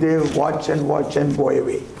pilgrimage, they watch and go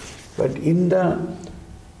away. But in the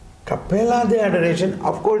Capella de Adoration,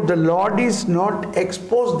 of course the Lord is not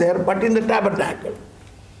exposed there, but in the tabernacle.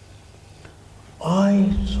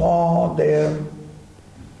 I saw there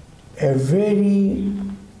a very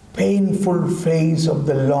painful face of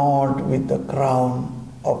the Lord with the crown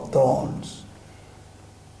of thorns,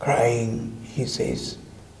 crying. He says,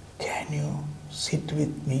 "Can you sit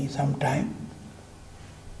with me sometime?"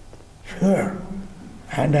 Sure.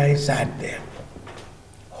 And I sat there.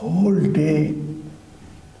 Whole day,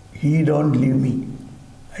 he don't leave me.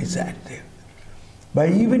 I sat there. By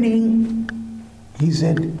evening, he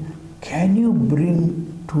said, "Can you bring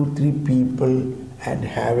 2-3 people and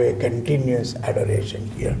have a continuous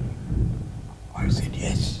adoration here?" I said,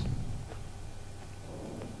 "Yes."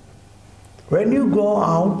 When you go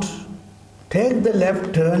out, take the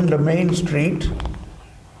left turn, the main street.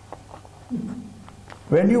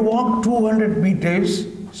 When you walk 200 meters,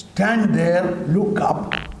 stand there, look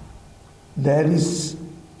up.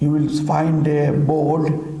 You will find a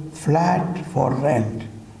board, flat for rent.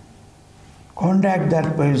 Contact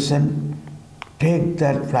that person, take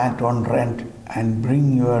that flat on rent and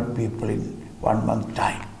bring your people in 1 month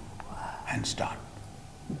time and start.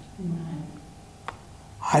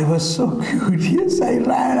 I was so curious, I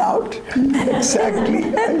ran out. Exactly,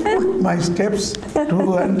 I put my steps,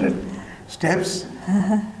 200 steps.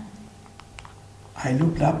 I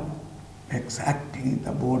looked up, exactly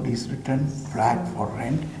the board is written, flat for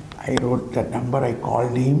rent. I wrote the number, I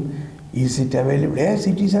called him, "Is it available?" "Yes,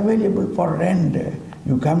 it is available for rent.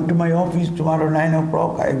 You come to my office tomorrow 9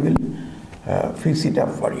 o'clock, I will fix it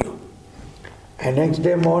up for you." And next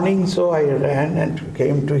day morning, so I ran and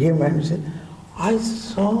came to him and said, I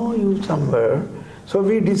saw you somewhere. So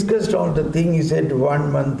we discussed all the thing. He said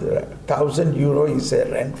 1 month, 1,000 euro is a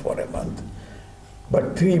rent for a month.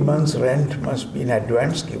 But 3 months rent must be in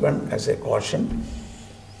advance given as a caution.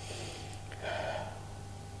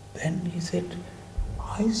 Then he said,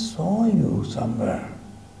 I saw you somewhere.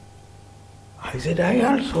 I said, I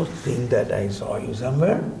also think that I saw you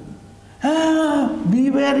somewhere.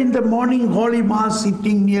 We were in the morning Holy Mass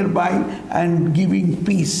sitting nearby and giving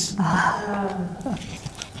peace.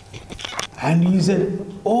 And he said,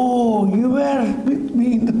 oh, you were with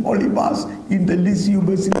me in the Holy Mass in the Lisieux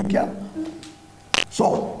Basilica.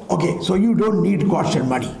 So, okay, so you don't need caution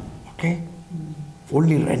money, okay?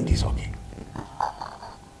 Only rent is okay.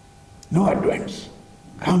 No advance.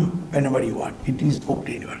 Come whenever you want. It is booked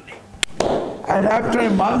in your name. And after a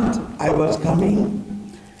month, I was coming.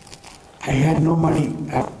 I had no money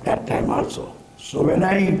at that time also. So when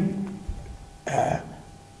I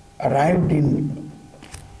arrived in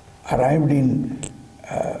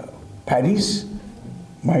Paris,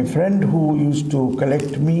 my friend who used to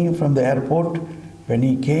collect me from the airport, when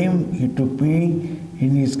he came, he took me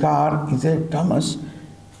in his car. He said, Thomas,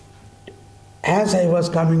 as I was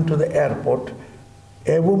coming to the airport,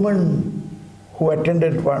 a woman who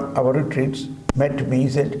attended our retreats met me. He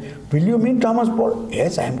said, will you meet Thomas Paul?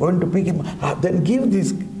 Yes, I am going to pick him. Then give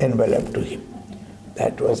this envelope to him.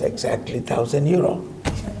 That was exactly 1,000 euro.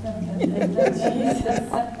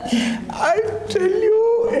 I tell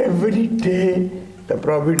you, every day the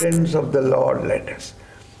providence of the Lord led us.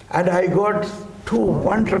 And I got 2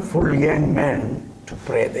 wonderful young men to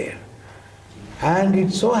pray there. And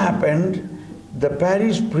it so happened, the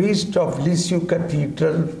parish priest of Lisieux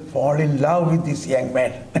Cathedral fall in love with this young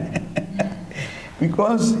man.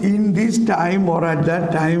 Because in this time or at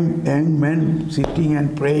that time, young men sitting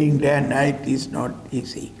and praying day and night is not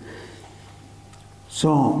easy.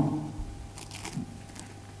 So,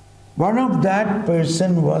 one of that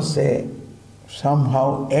person was a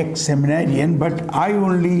somehow ex-seminarian, but I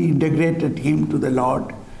only integrated him to the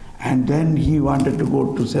Lord, and then he wanted to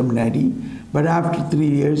go to seminary. But after 3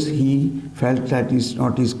 years, he felt that is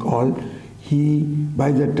not his call. He,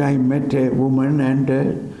 by the time, met a woman and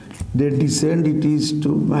they discerned it is to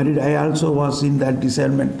marry. I also was in that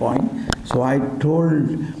discernment point. So I told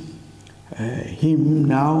him,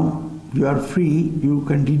 now you are free, you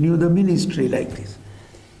continue the ministry like this.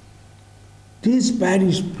 This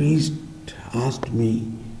parish priest asked me,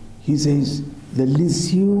 he says, the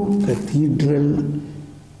Lisieux Cathedral,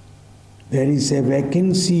 there is a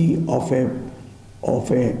vacancy of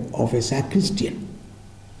a sacristan.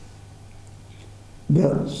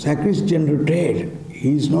 The sacristan retired.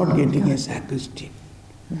 He is not getting a sacristan.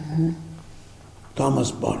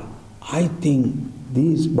 Thomas Paul, I think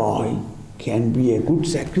this boy can be a good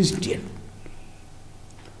sacristan.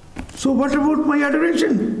 So what about my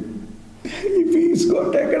adoration? If he is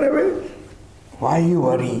got taken away, why you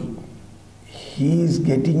worry? He is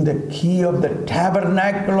getting the key of the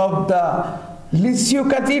tabernacle of the Lisieux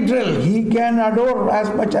Cathedral. He can adore as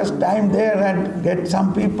much as time there and get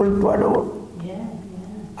some people to adore.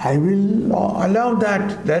 I will allow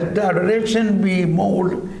that. Let the adoration be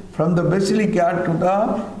moved from the basilica to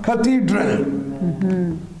the cathedral.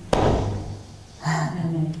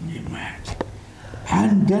 Imagine.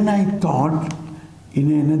 And then I thought, in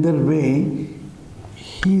another way,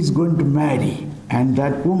 he is going to marry. And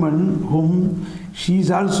that woman whom she is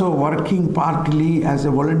also working partly as a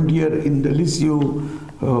volunteer in the Lisieux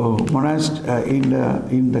monastery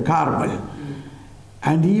in the Carmel.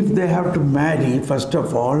 And if they have to marry, first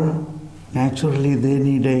of all, naturally they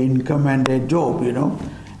need an income and a job, you know.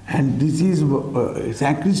 And this is,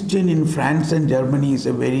 sacristan in France and Germany is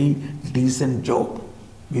a very decent job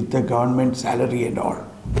with the government salary and all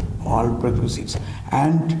prerequisites.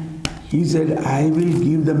 And he said, I will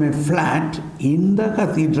give them a flat in the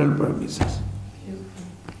cathedral premises.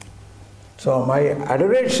 So my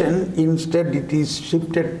adoration, instead it is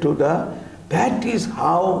shifted to that is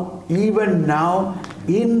how even now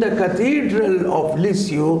in the cathedral of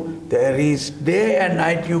Lisieux there is day and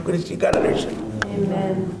night Eucharistic adoration.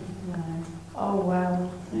 Amen. Oh wow.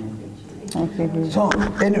 So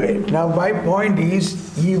anyway, now my point is,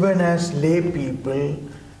 even as lay people,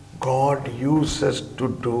 God uses us to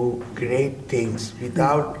do great things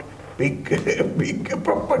without big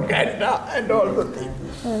propaganda and all the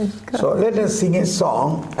things. So let us sing a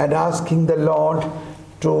song and asking the Lord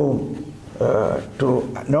to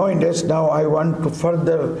knowing this. Now I want to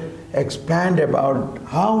further expand about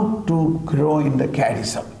how to grow in the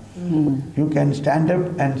charism. You can stand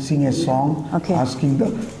up and sing a song, asking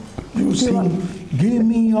you sing, give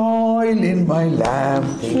me oil in my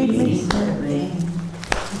lamp. Give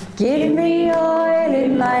Give me oil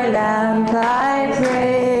in my lamp, I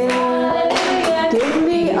pray. Give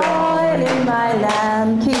me oil in my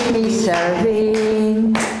lamp, keep me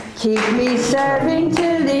serving. Keep me serving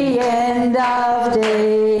till the end of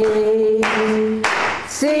days.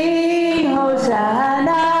 Sing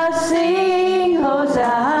Hosanna, sing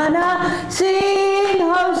Hosanna, sing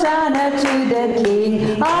Hosanna to the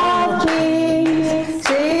King of Kings.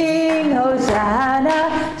 Sing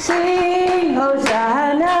Hosanna, sing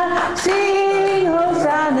Hosanna, sing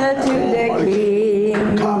Hosanna to the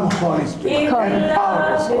King. Come, Holy Spirit. Come. Empower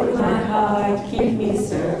us, Holy In my Spirit. heart, keep me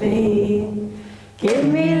serving. Give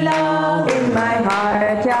me love in my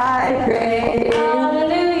heart, I pray.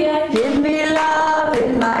 Hallelujah. Give me love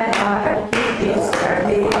in my heart, keep me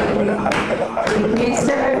serving. Keep me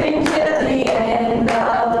serving till the end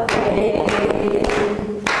of the day.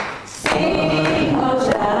 Sing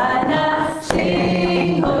Hosanna,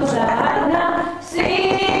 sing Hosanna,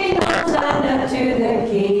 sing Hosanna to the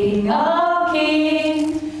King of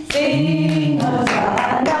Kings. Sing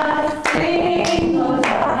Hosanna, sing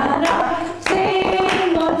Hosanna,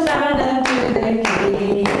 sing Hosanna to the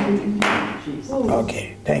King. Okay,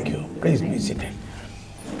 thank you. Please be seated.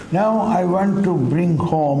 Now I want to bring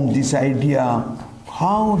home this idea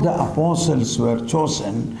how the apostles were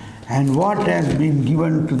chosen and what has been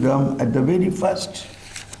given to them at the very first.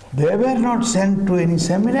 They were not sent to any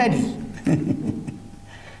seminary.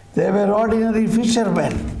 They were ordinary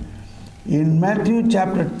fishermen. In Matthew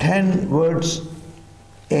chapter 10, verse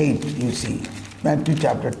 8, you see, Matthew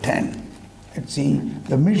chapter 10, let's see,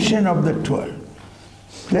 the mission of the 12.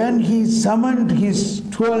 Then he summoned his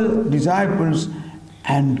 12 disciples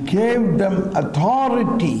and gave them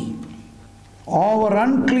authority over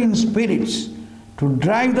unclean spirits to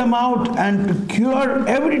drive them out and to cure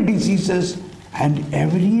every diseases and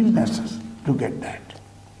every illnesses. Look at that.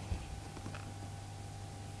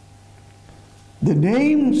 The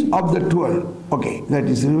names of the 12, okay, that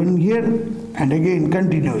is written here, and again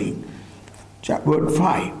continuing. Word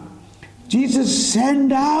 5. Jesus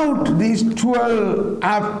sent out these 12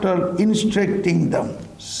 after instructing them,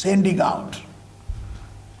 sending out.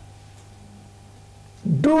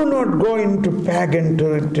 Do not go into pagan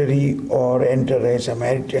territory or enter a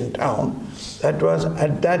Samaritan town. That was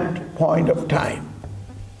at that point of time.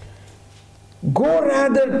 Go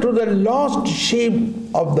rather to the lost sheep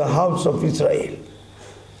of the house of Israel.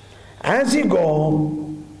 As you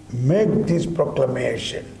go, make this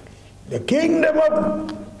proclamation. The kingdom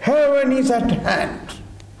of heaven is at hand.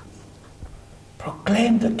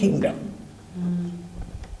 Proclaim the kingdom.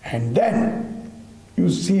 And then, you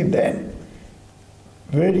see then,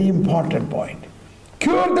 very important point.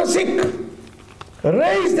 Cure the sick,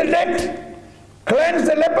 raise the dead, cleanse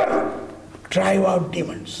the leper, drive out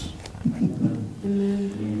demons.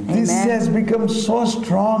 This has become so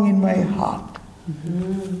strong in my heart.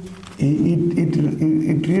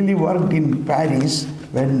 It really worked in Paris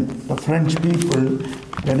when the French people,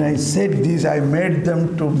 when I said this, I made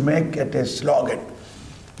them to make it a slogan.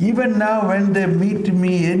 Even now when they meet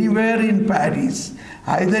me anywhere in Paris,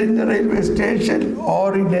 either in the railway station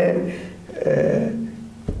or in a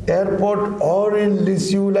airport or in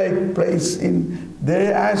Lisieux-like place,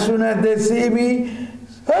 they, as soon as they see me,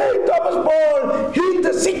 hey, Thomas Paul, heal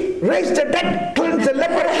the sick, raise the dead, cleanse the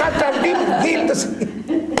leper, cast out demons, heal the sick.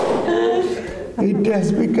 It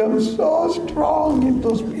has become so strong in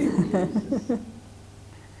those people.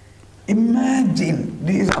 Imagine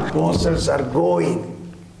these apostles are going.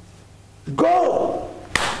 Go!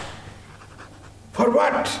 For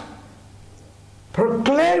what?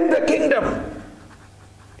 Proclaim the kingdom.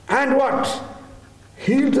 And what?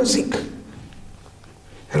 Heal the sick.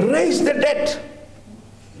 Raise the dead.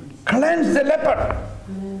 Cleanse the leper.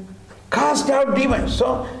 Cast out demons.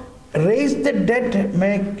 So, raise the dead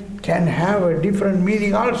can have a different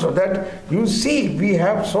meaning also. That you see, we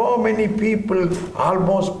have so many people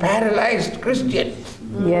almost paralyzed Christians.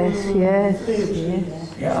 Yes. Yeah,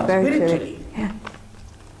 spiritually. Yeah.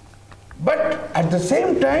 But at the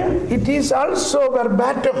same time, it is also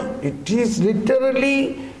verbatim. It is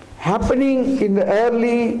literally happening in the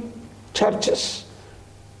early churches.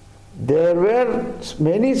 There were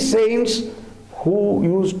many saints who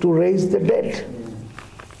used to raise the dead.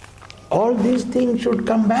 All these things should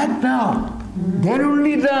come back now. Then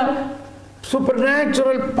only the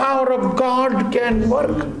supernatural power of God can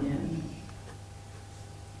work.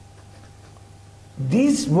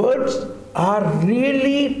 These words are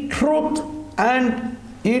really truth, and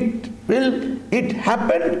it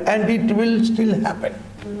happened and it will still happen.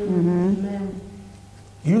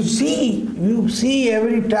 You see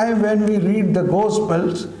every time when we read the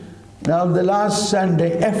Gospels, now the last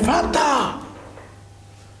Sunday, Ephphatha,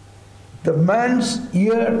 The man's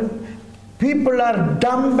ear, people are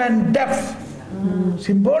dumb and deaf.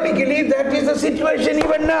 Symbolically, that is the situation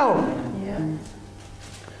even now.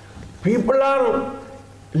 People are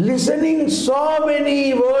listening so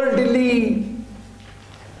many worldly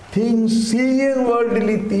things, seeing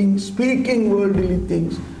worldly things, speaking worldly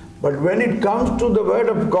things. But when it comes to the Word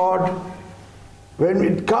of God, when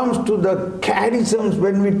it comes to the charisms,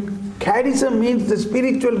 charism means the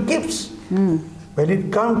spiritual gifts. When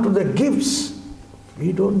it comes to the gifts,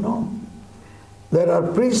 we don't know. There are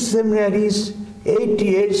priest seminaries, 8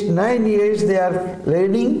 years, 9 years they are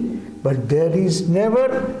learning, but there is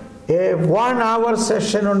never a 1 hour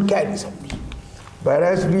session on charisms.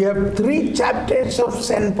 Whereas we have 3 chapters of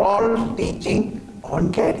St. Paul's teaching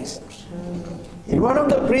on charisms. In one of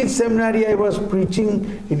the priest seminary I was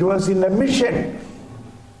preaching, it was in a mission.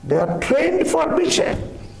 They are trained for mission.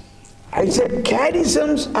 I said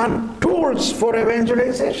charisms are tools for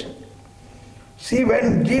evangelization. See,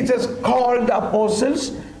 when Jesus called the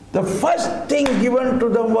apostles, the first thing given to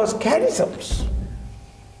them was charisms.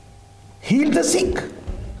 Heal the sick,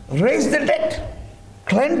 raise the dead,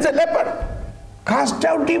 cleanse the leper, cast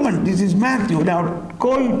out demons. This is Matthew. Now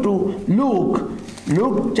going to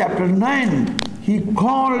Luke chapter 9,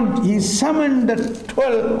 he summoned the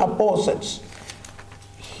 12 apostles.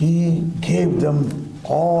 He gave them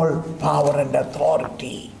all power and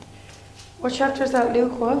authority. What chapter is that,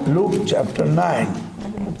 Luke? What? Luke chapter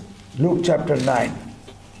 9. Luke chapter 9.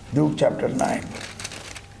 Luke chapter 9.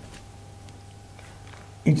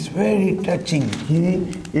 It's very touching.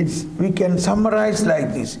 We can summarize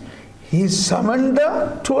like this. He summoned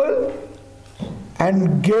the 12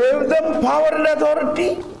 and gave them power and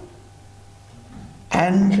authority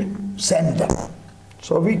and sent them.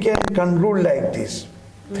 So we can conclude like this.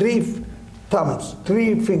 3 thumbs,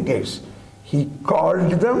 3 fingers. He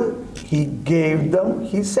called them, he gave them,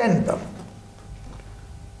 he sent them.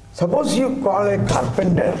 Suppose you call a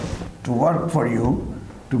carpenter to work for you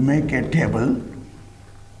to make a table.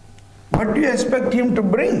 What do you expect him to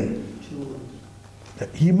bring?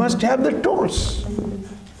 He must have the tools,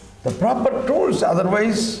 the proper tools,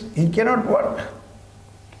 otherwise he cannot work.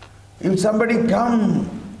 If somebody come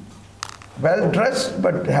well dressed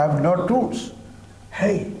but have no tools,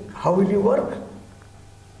 hey, how will you work?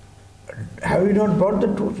 Have you not brought the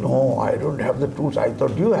tools? No, I don't have the tools. I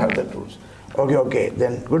thought you have the tools. Okay,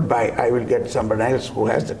 then goodbye. I will get somebody else who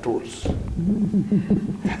has the tools.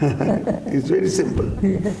 It's very simple.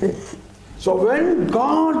 So when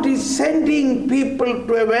God is sending people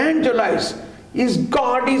to evangelize,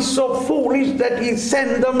 God is so foolish that He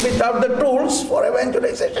sent them without the tools for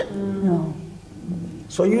evangelization? No.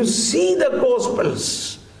 So you see the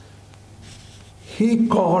Gospels. He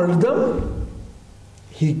called them,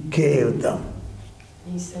 He gave them,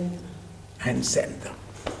 He sent them. and sent them.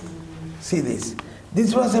 See this.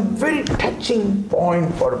 This was a very touching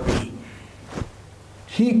point for me.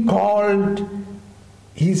 He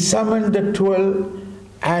summoned the 12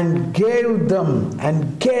 and gave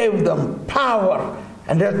them power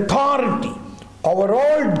and authority over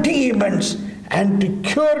all demons and to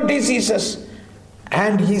cure diseases.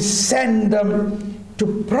 And He sent them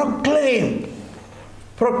to proclaim.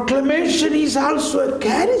 Proclamation is also a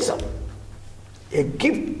charism, a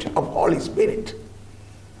gift of Holy Spirit.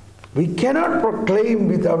 We cannot proclaim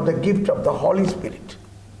without the gift of the Holy Spirit.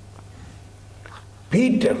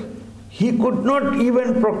 Peter, he could not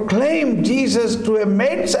even proclaim Jesus to a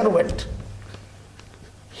maidservant.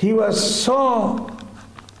 He was so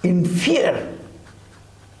in fear.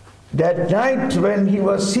 That night when he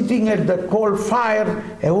was sitting at the coal fire,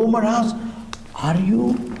 a woman asked, "Are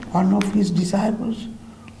you one of His disciples?"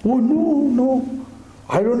 "Oh, no,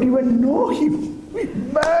 I don't even know Him."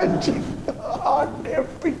 Imagine, what a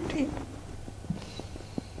pity.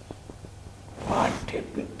 What a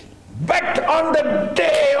pity. But on the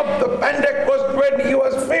day of the Pentecost, when he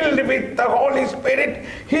was filled with the Holy Spirit,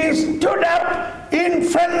 he stood up in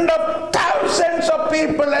front of thousands of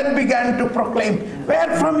people and began to proclaim.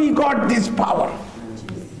 Where from he got this power?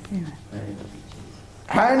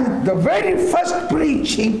 And the very first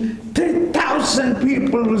preaching, 3,000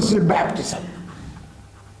 people received baptism.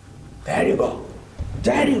 There you go.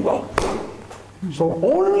 There you go. So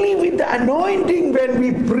only with the anointing when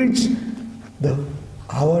we preach,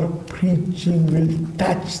 our preaching will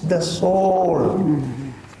touch the soul.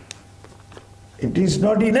 It is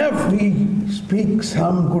not enough we speak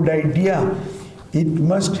some good idea. It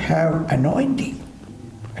must have anointing.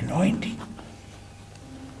 Anointing.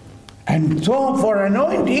 And so for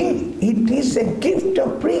anointing, it is a gift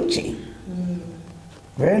of preaching.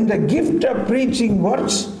 When the gift of preaching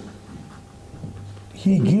works,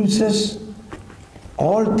 He gives us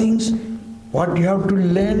all things. What you have to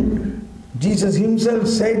learn, Jesus himself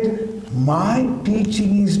said, my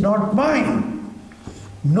teaching is not mine.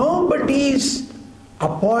 Nobody is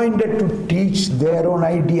appointed to teach their own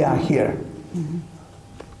idea here.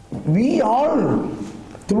 We all,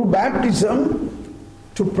 through baptism,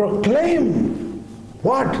 to proclaim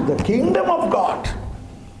what? The kingdom of God.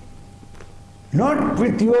 Not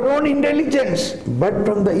with your own intelligence, but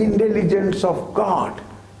from the intelligence of God.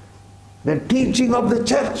 The teaching of the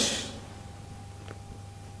church.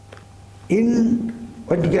 In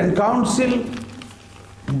Vatican Council,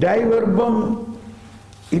 Dei Verbum,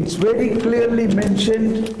 it's very clearly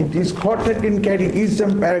mentioned, it is quoted in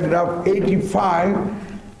Catechism paragraph 85,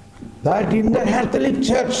 that in the Catholic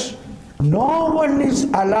Church, no one is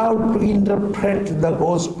allowed to interpret the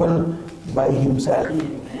gospel by himself.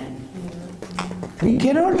 We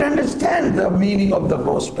cannot understand the meaning of the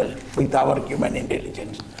gospel with our human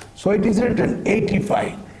intelligence. So it is written,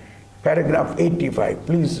 85, paragraph 85,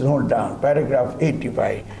 please note down, paragraph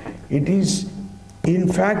 85. It is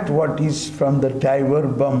in fact what is from the Dei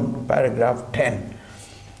Verbum, paragraph 10.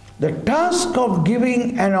 The task of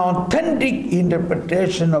giving an authentic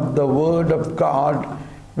interpretation of the Word of God,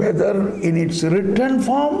 whether in its written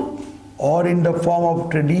form or in the form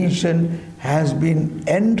of tradition, has been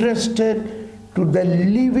entrusted to the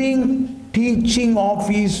living teaching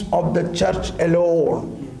office of the Church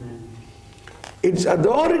alone. Its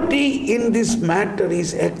authority in this matter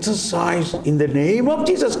is exercised in the name of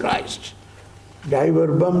Jesus Christ. Dei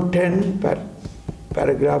Verbum 10,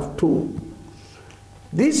 paragraph 2.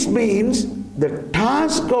 This means the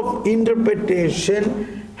task of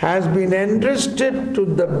interpretation has been entrusted to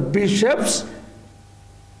the bishops,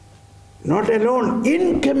 not alone,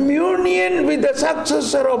 in communion with the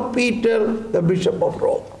successor of Peter, the Bishop of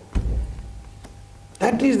Rome.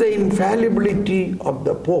 That is the infallibility of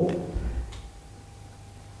the Pope.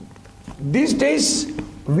 These days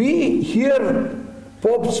we hear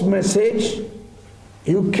Pope's message.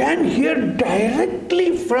 You can hear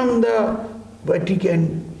directly from the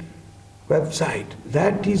Vatican website.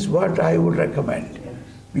 That is what I would recommend.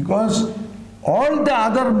 Because all the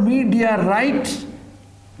other media write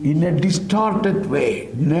in a distorted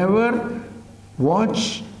way. Never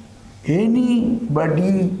watch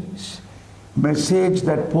anybody's message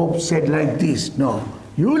that Pope said like this. No.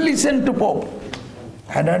 You listen to Pope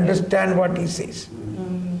and understand what he says.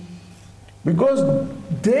 Because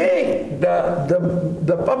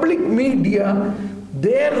the public media,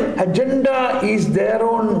 their agenda is their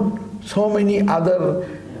own so many other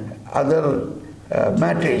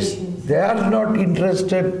matters. They are not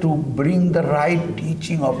interested to bring the right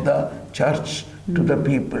teaching of the church to the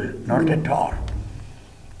people, not at all.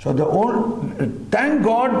 So thank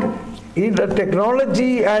God in the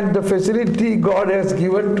technology and the facility God has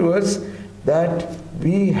given to us that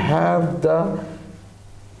we have the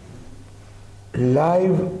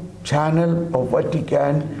live channel of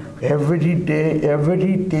Vatican every day,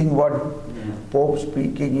 everything what Pope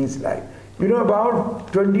speaking is like. You know,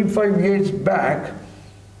 about 25 years back,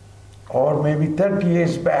 or maybe 30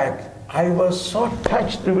 years back, I was so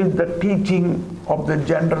touched with the teaching of the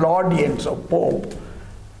general audience of Pope,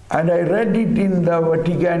 and I read it in the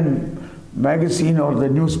Vatican magazine or the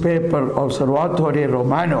newspaper Osservatore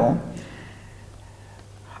Romano.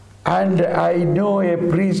 And I know a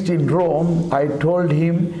priest in Rome. I told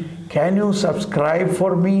him, can you subscribe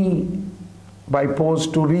for me by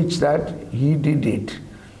post to reach that? He did it.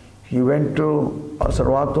 He went to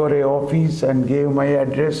Osservatore office and gave my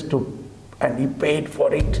address and he paid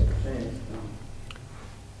for it.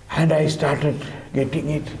 And I started getting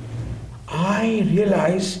it. I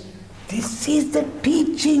realized this is the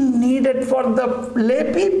teaching needed for the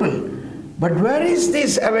lay people. But where is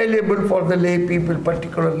this available for the lay people,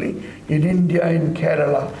 particularly in India, in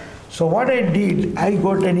Kerala? So what I did, I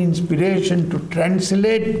got an inspiration to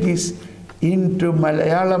translate this into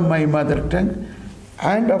Malayalam, my mother tongue,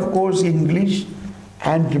 and of course English,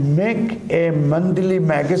 and make a monthly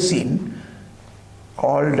magazine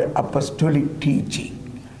called Apostolic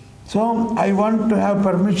Teaching. So I want to have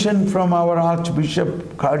permission from our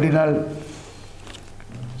Archbishop, Cardinal.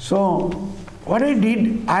 So what I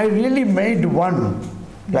did, I really made one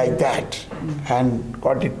like that and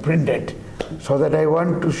got it printed so that I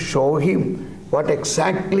want to show him what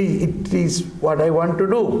exactly it is what I want to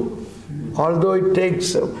do. Although it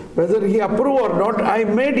takes, whether he approve or not, I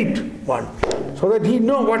made it one so that he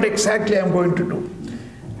know what exactly I'm going to do.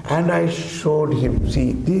 And I showed him,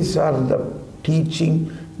 see, these are the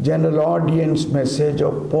teaching, general audience message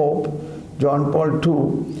of Pope John Paul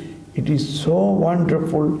II. It is so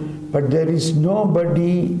wonderful, but there is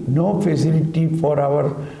nobody, no facility for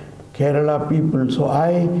our Kerala people. So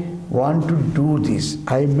I want to do this.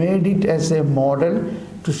 I made it as a model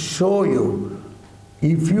to show you.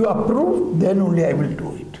 If you approve, then only I will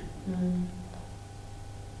do it.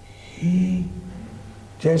 He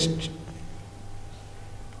just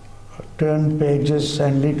turned pages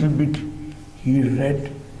and little bit he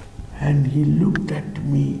read, and he looked at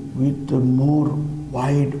me with the more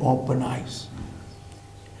wide open eyes.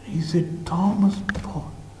 He said, Thomas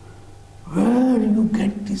Paul, where do you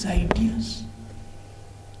get these ideas?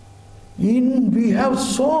 We have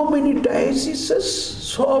so many dioceses,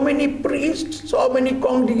 so many priests, so many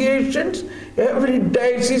congregations. Every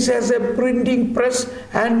diocese has a printing press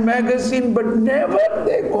and magazine, but never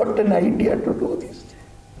they got an idea to do this.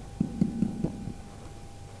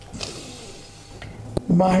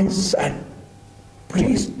 My son,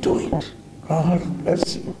 please do it. God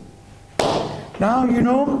bless you. Now,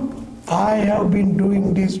 I have been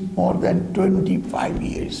doing this more than 25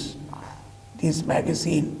 years, this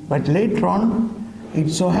magazine. But later on, it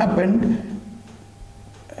so happened,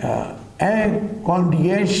 a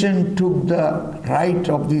congregation took the right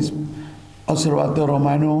of this Osservatore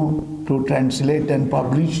Romano to translate and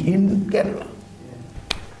publish in Kerala.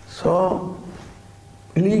 So,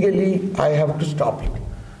 legally, I have to stop it.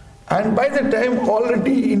 And by the time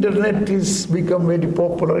already internet is become very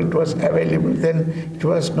popular, it was available, then it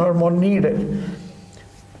was no more needed.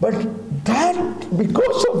 But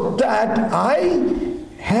because of that, I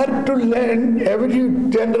had to learn every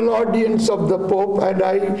general audience of the Pope, and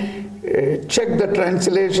I check the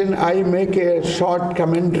translation, I make a short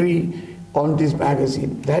commentary on this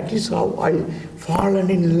magazine. That is how I fallen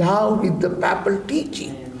in love with the papal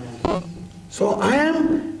teaching. So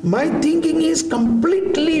my thinking is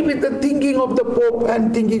completely with the thinking of the Pope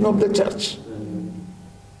and thinking of the Church.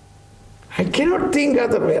 I cannot think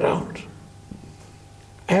other way around.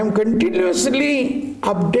 I am continuously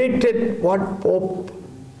updated what Pope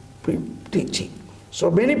teaching.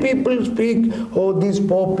 So many people speak, oh, this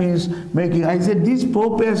Pope is making. I said, this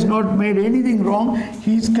Pope has not made anything wrong.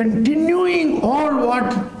 He is continuing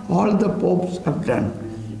what all the popes have done.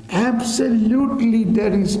 Absolutely,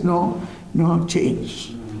 there is no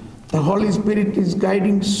change. The Holy Spirit is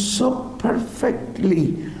guiding so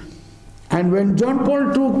perfectly. And when John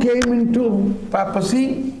Paul II came into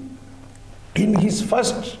papacy, in his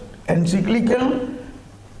first encyclical,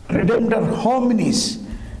 Redemptor Hominis,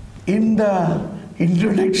 in the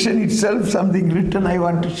introduction itself, something written I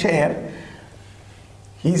want to share.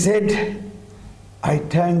 He said, I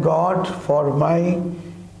thank God for my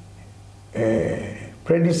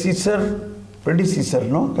predecessor,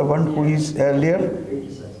 the one who is earlier,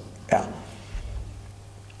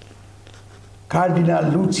 Cardinal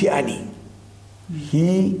Luciani.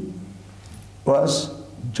 He was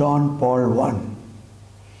John Paul I.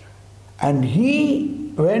 And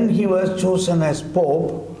when he was chosen as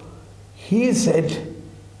Pope, he said,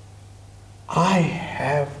 I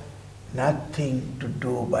have nothing to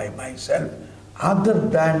do by myself other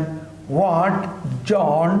than what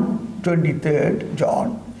John, 23rd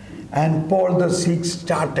John, and Paul VI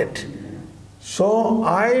started. So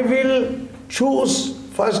I will choose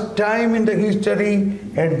first time in the history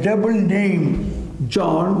a double name,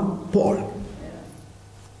 John Paul.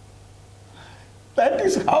 That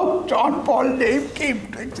is how John Paul name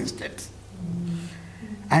came to existence.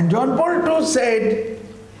 And John Paul II said,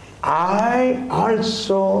 I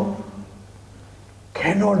also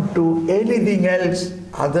cannot do anything else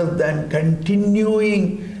other than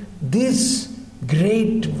continuing this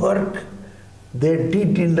great work they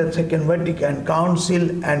did in the Second Vatican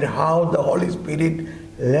Council, and how the Holy Spirit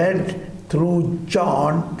led through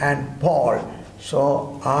John and Paul.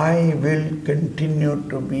 So I will continue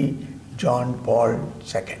to be John Paul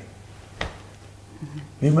II.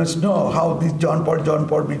 We must know how this John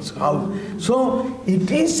Paul means how. So it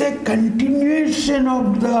is a continuation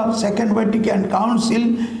of the Second Vatican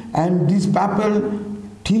Council and these papal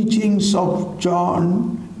teachings of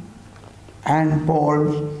John and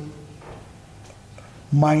Paul's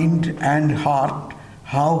mind and heart,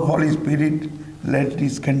 how Holy Spirit led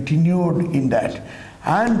is continued in that.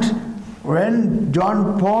 And when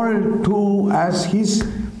John Paul II, as his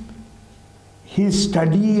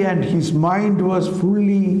study and his mind was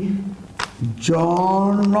fully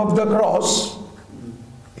John of the Cross,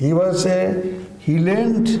 he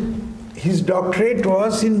learned his doctorate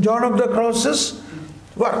was in John of the Cross's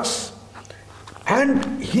works.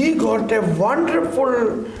 And he got a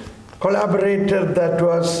wonderful collaborator, that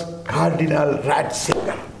was Cardinal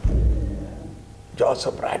Ratzinger,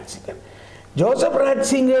 Joseph Ratzinger. Joseph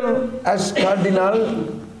Ratzinger, as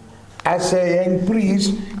Cardinal, as a young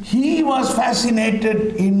priest, he was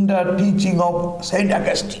fascinated in the teaching of Saint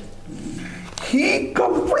Augustine. he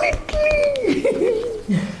completely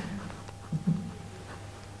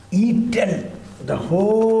eaten the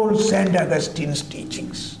whole St. Augustine's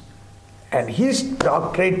teachings. And his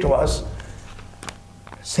doctorate was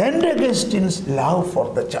St. Augustine's love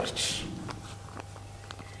for the church.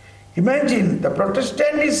 Imagine, the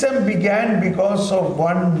Protestantism began because of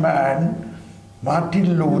one man,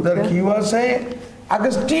 Martin Luther. He was an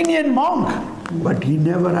Augustinian monk, but he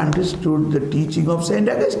never understood the teaching of St.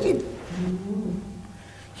 Augustine.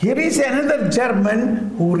 Here is another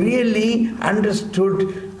German who really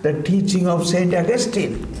understood the teaching of St.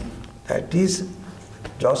 Augustine. That is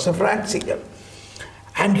Joseph Ratzinger.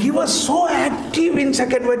 And he was so active in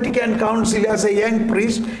Second Vatican Council as a young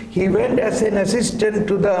priest. He went as an assistant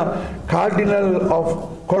to the Cardinal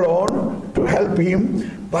of Cologne to help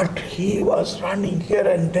him. But he was running here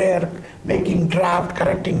and there, making draft,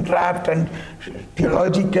 correcting draft, and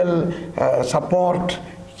theological support,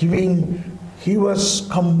 giving. He was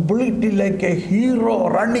completely like a hero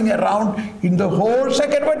running around in the whole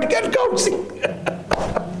Second Vatican Council.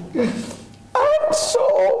 And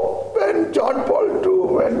so when John Paul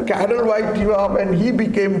II, when Karol Wojtyła, when he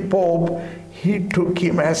became Pope, he took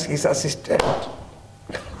him as his assistant.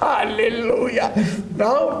 Hallelujah.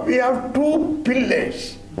 Now we have two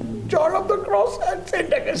pillars, John of the Cross and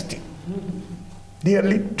St. Augustine.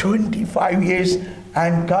 Nearly 25 years,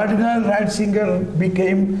 and Cardinal Ratzinger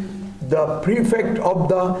became the prefect of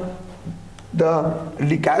the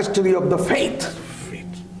dicastery of the faith.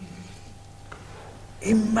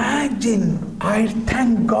 Imagine, I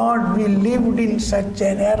thank God we lived in such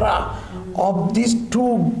an era of these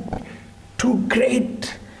two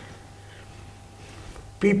great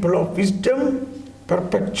people of wisdom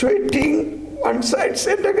perpetuating one side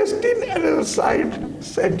St. Augustine and the other side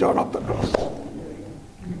St. John of the Cross.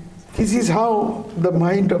 This is how the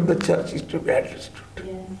mind of the church is to be understood.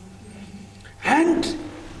 And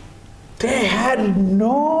they had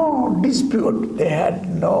no dispute. They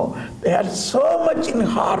had so much in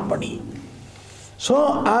harmony.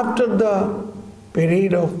 So after the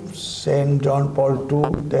period of St. John Paul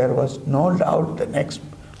II, there was no doubt the next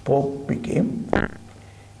Pope became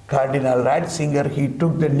Cardinal Ratzinger. He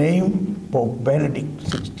took the name Pope Benedict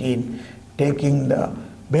XVI, taking the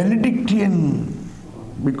Benedictine,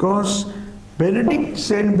 because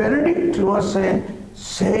Saint Benedict was a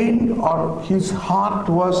saint, or his heart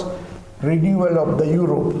was renewal of the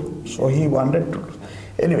Europe. So he wanted to.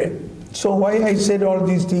 Anyway, so why I said all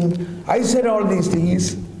these things? I said all these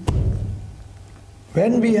things,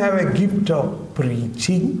 when we have a gift of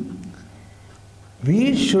preaching,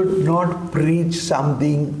 we should not preach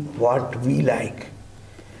something what we like.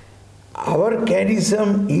 Our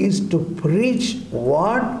charism is to preach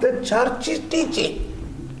what the church is teaching.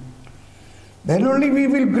 Then only we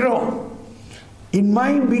will grow. In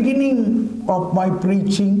my beginning of my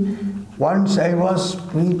preaching, once I was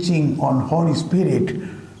preaching on Holy Spirit,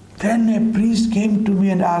 then a priest came to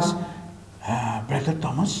me and asked, Brother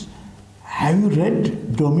Thomas, have you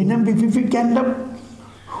read Dominum Vivificandum?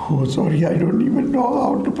 Oh, sorry, I don't even know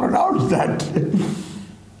how to pronounce that.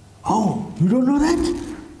 Oh, you don't know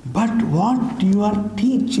that? But what you are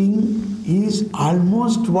teaching is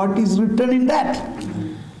almost what is written in that.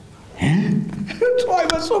 So I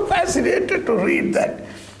was so fascinated to read that.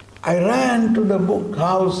 I ran to the book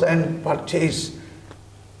house and purchased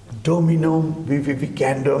Dominum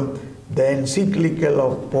Vivificandum, the encyclical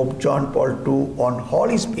of Pope John Paul II on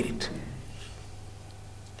Holy Spirit.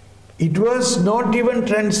 It was not even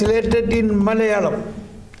translated in Malayalam.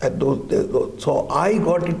 So I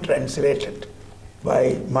got it translated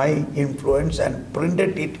by my influence and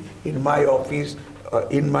printed it in my office,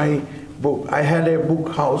 in my book. I had a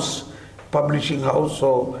book house, publishing house,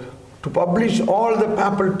 so to publish all the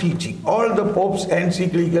papal teaching, all the Pope's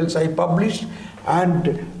encyclicals I published,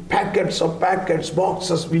 and packets of packets,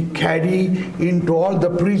 boxes we carry into all the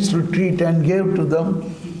priest retreat and gave to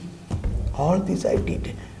them. All this I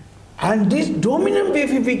did. And this Dominum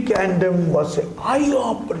Vivificandum was an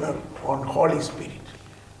eye-opener on Holy Spirit.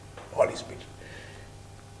 Holy Spirit.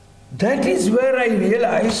 That is where I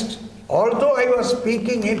realized, although I was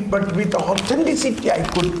speaking it, but with authenticity I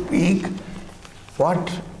could speak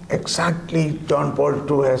what exactly John Paul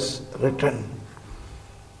II has written.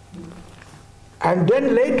 And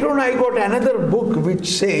then later on I got another book which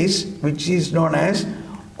says, which is known as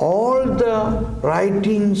All the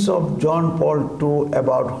Writings of John Paul II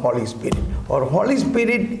about Holy Spirit, or Holy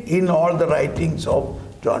Spirit in all the writings of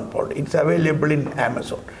John Paul. It's available in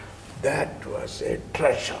Amazon. That was a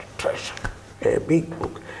treasure, a big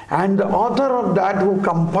book. And the author of that who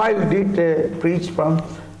compiled it, a priest from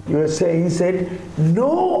USA, he said,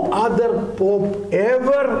 no other pope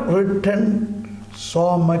ever written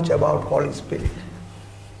so much about Holy Spirit.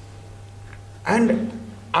 And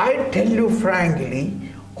I tell you frankly,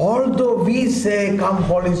 although we say, come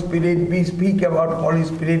Holy Spirit, we speak about Holy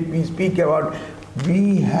Spirit,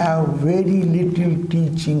 we have very little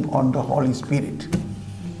teaching on the Holy Spirit.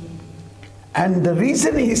 And the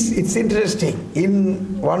reason is, it's interesting.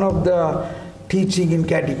 In one of the teaching in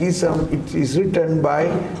Catechism, it is written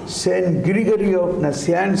by Saint Gregory of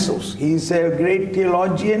Nazianzus. He is a great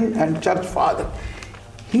theologian and church father.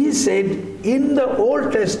 He said, in the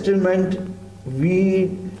Old Testament,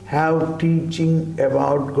 we have teaching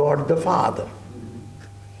about God the Father.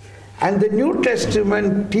 And the New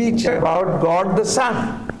Testament teach about God the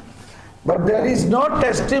Son. But there is no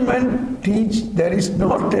testament teach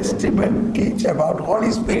about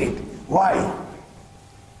Holy Spirit. Why?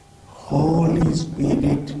 Holy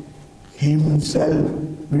Spirit Himself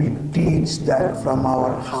will teach that from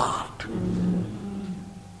our heart.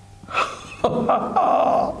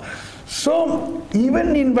 So,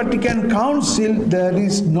 even in Vatican Council, there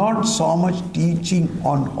is not so much teaching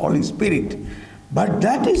on Holy Spirit. But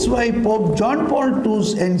that is why Pope John Paul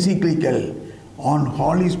II's encyclical on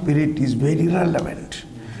Holy Spirit is very relevant.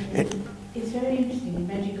 It's very interesting in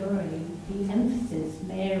Medugorje, the emphasis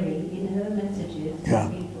Mary in her messages,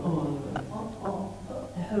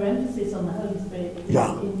 her emphasis on the Holy Spirit is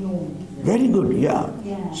enormous. Very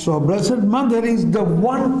good, So Blessed Mother is the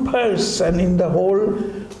one person in the whole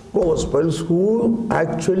Gospels who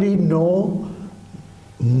actually know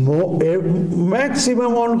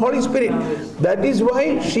maximum on Holy Spirit. That is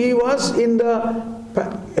why she was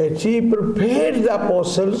she prepared the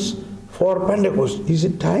apostles for Pentecost. Is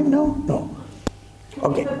it time now? No.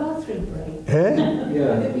 Okay. Have a bathroom break.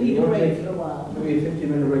 Yeah. We need a break for a while. Maybe a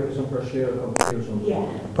 15-minute break for some fresh air or something. Yeah.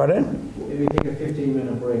 Pardon? Maybe take a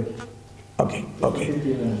 15-minute break. Okay.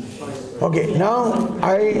 15 minutes. Okay, now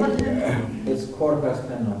It's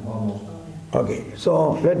 10:15 now, almost. Okay,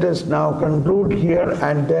 so let us now conclude here,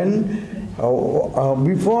 and then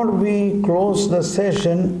before we close the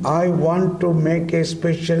session, I want to make a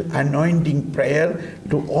special anointing prayer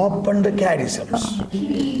to open the charisms.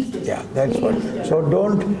 Yeah, that's what. So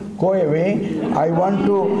don't go away. I want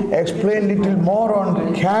to explain little more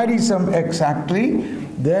on charism exactly.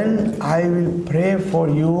 Then I will pray for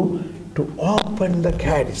you to open the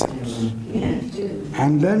charisms.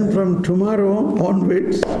 And then from tomorrow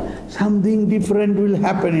onwards, something different will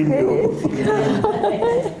happen in you.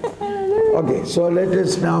 Okay, so let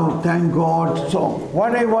us now thank God. So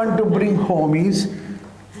what I want to bring home is,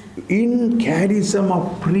 in charism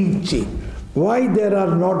of preaching, why there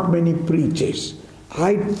are not many preachers?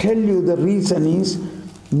 I tell you the reason is,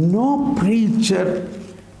 no preacher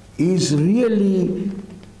is really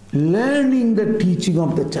learning the teaching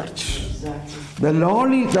of the church.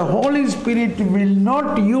 The Holy Spirit will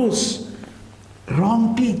not use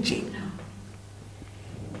wrong teaching.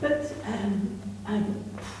 But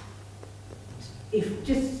if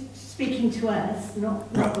just speaking to us,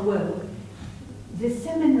 not the world, the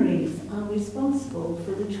seminaries are responsible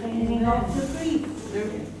for the training of the priests.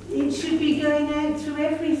 It should be going out through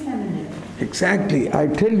every seminary. Exactly. I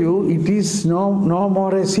tell you, it is no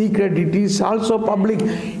more a secret. It is also public.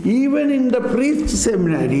 Even in the priest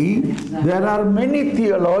seminary, there are many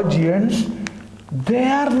theologians. They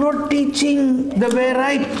are not teaching the way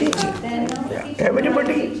right teaching. They're not teaching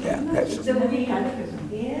Everybody. They're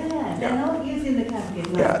not using the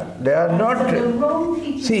catechism. They are not. So the wrong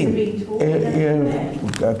teachings are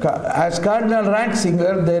being taught. As Cardinal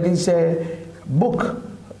Ratzinger, there is a book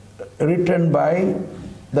written by,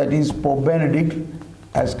 that is Pope Benedict,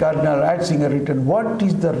 as Cardinal Ratzinger written, What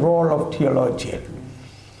is the Role of Theologian?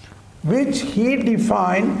 Which he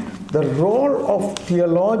defined, the role of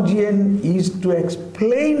theologian is to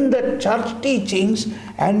explain the church teachings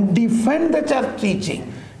and defend the church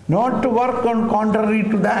teaching, not to work on contrary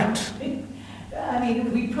to that. I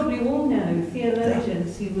mean, we probably all know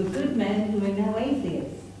theologians who were good men who are now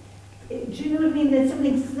atheists. Do you know what I mean? There's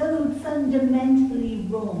something so fundamentally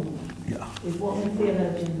wrong with what the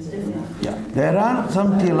theologians do. There are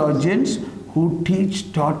some theologians who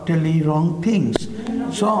teach totally wrong things.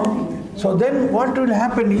 So then what will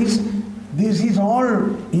happen is, this is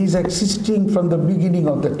all is existing from the beginning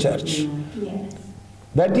of the church. Yes.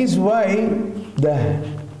 That is why the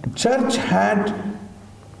church had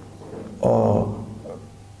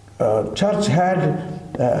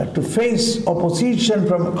to face opposition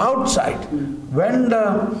from outside. When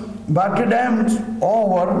the martyrdom's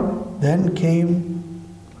over, then came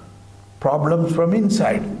problems from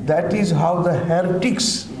inside. That is how the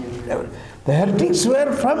heretics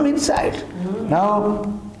were from inside. Now,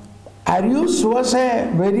 Arius was a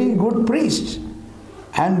very good priest,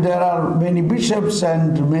 And there are many bishops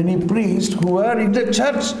and many priests who were in the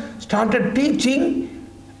church started teaching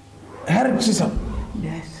heretism.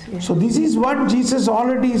 Yes, yes. So this is what Jesus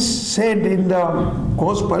already said in the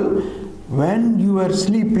gospel. When you were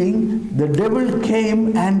sleeping, the devil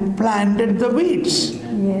came and planted the weeds.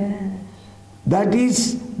 Yes. That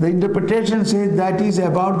is, the interpretation says that is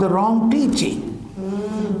about the wrong teaching.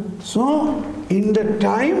 So in the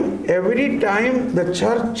time, every time the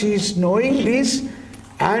church is knowing this,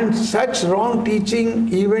 and such wrong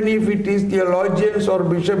teaching, even if it is theologians or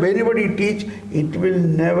bishop, anybody teach, it will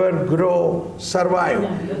never grow, survive.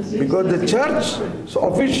 Because the church's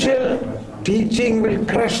official teaching will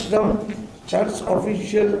crush the church's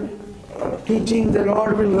official teaching. The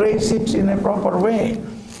Lord will raise it in a proper way.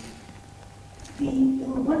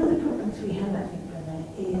 One of the problems we have, I think, brother,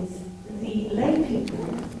 is the lay people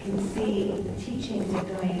can see if the teachings are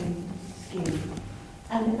going skew.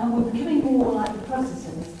 And we're becoming more like the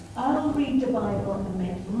Protestants. I'll read the Bible and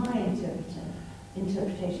make my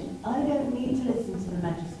interpretation. I don't need to listen to the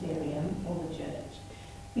magisterium or the church,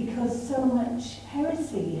 because so much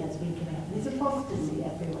heresy has been coming up. There's apostasy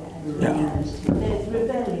everywhere. There's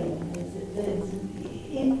rebellion, there's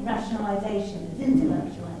rationalisation, there's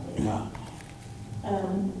intellectualisation.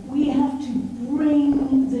 We have to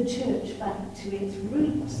bring the church back to its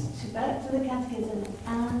roots, back to the Catechism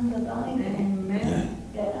and the Bible. Amen.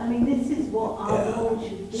 I mean, this is what our Lord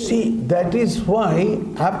should do. See, that is why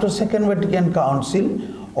after Second Vatican Council,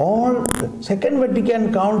 Second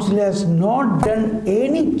Vatican Council has not done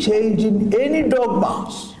any change in any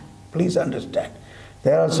dogmas. Please understand.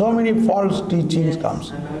 There are so many false teachings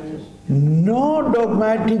comes. No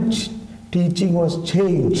dogmatic teaching was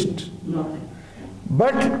changed.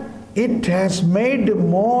 But it has made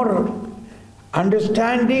more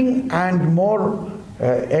understanding and more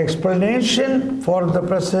explanation for the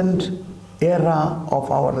present era of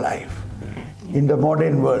our life in the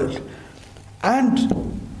modern world.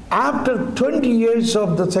 And after 20 years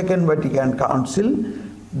of the Second Vatican Council,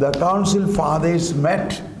 the Council Fathers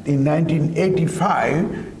met in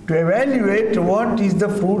 1985 to evaluate what is the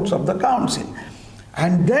fruits of the Council.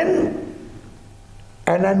 And then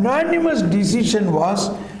an unanimous decision was,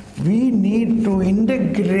 we need to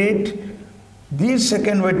integrate the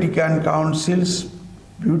Second Vatican Council's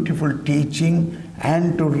beautiful teaching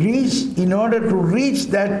and to reach, in order to reach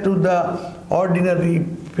that to the ordinary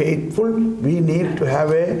faithful, we need to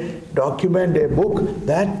have a document, a book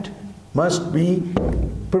that must be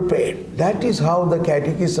prepared. That is how the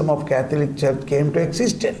Catechism of Catholic Church came to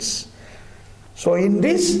existence. So in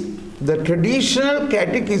this, the traditional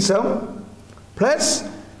catechism plus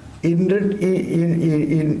infused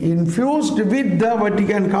with the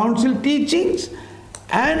Vatican Council teachings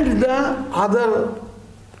and the other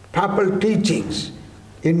papal teachings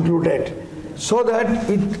included, so that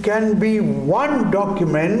it can be one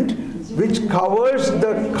document which covers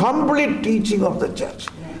the complete teaching of the church.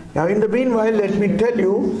 Now in the meanwhile, let me tell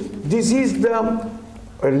you, this is the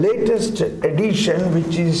latest edition,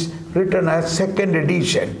 which is written as second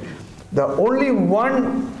edition. The only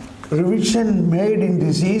one revision made in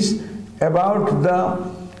this is about the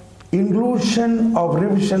inclusion of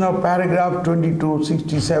revision of paragraph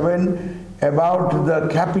 2267 about the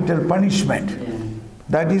capital punishment.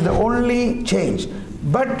 That is the only change.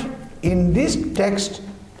 But in this text,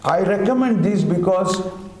 I recommend this because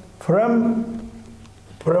from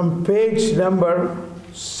page number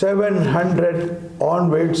 700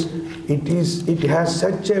 onwards, it has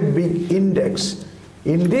such a big index.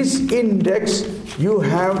 In this index, you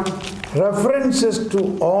have references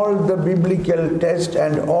to all the biblical texts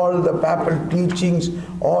and all the papal teachings,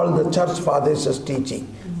 all the church fathers' teaching.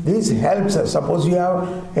 This helps us. Suppose you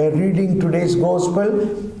have a reading today's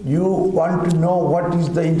gospel, you want to know what is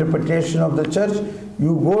the interpretation of the church,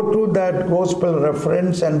 you go to that gospel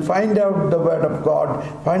reference and find out the word of God,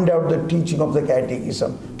 find out the teaching of the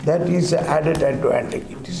catechism. That is added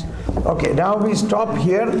advantage. Okay, now we stop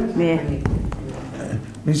here.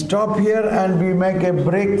 We stop here and we make a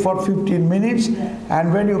break for 15 minutes,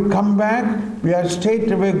 and when you come back, we are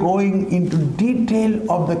straight away going into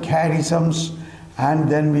detail of the charisms, and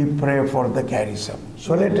then we pray for the charism.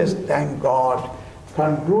 So let us thank God.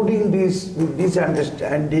 Concluding this with this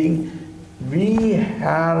understanding, we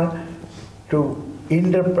have to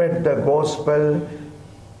interpret the gospel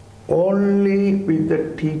only with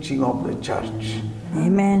the teaching of the church.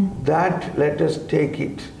 Amen. That let us take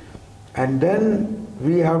it. And then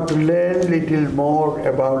we have to learn little more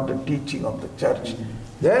about the teaching of the church.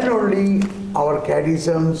 Then only our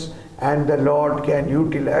charisms and the Lord can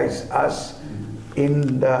utilize us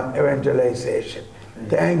in the evangelization.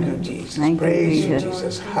 Thank you, Jesus. Thank you, Praise you, Jesus.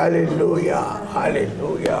 Jesus. Hallelujah.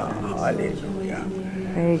 Hallelujah. Hallelujah.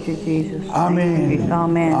 Praise you, Jesus. Amen. Thank you.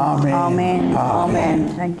 Amen. Amen. Amen. Amen.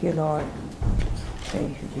 Amen. Thank you, Lord.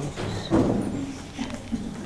 Praise you, Jesus.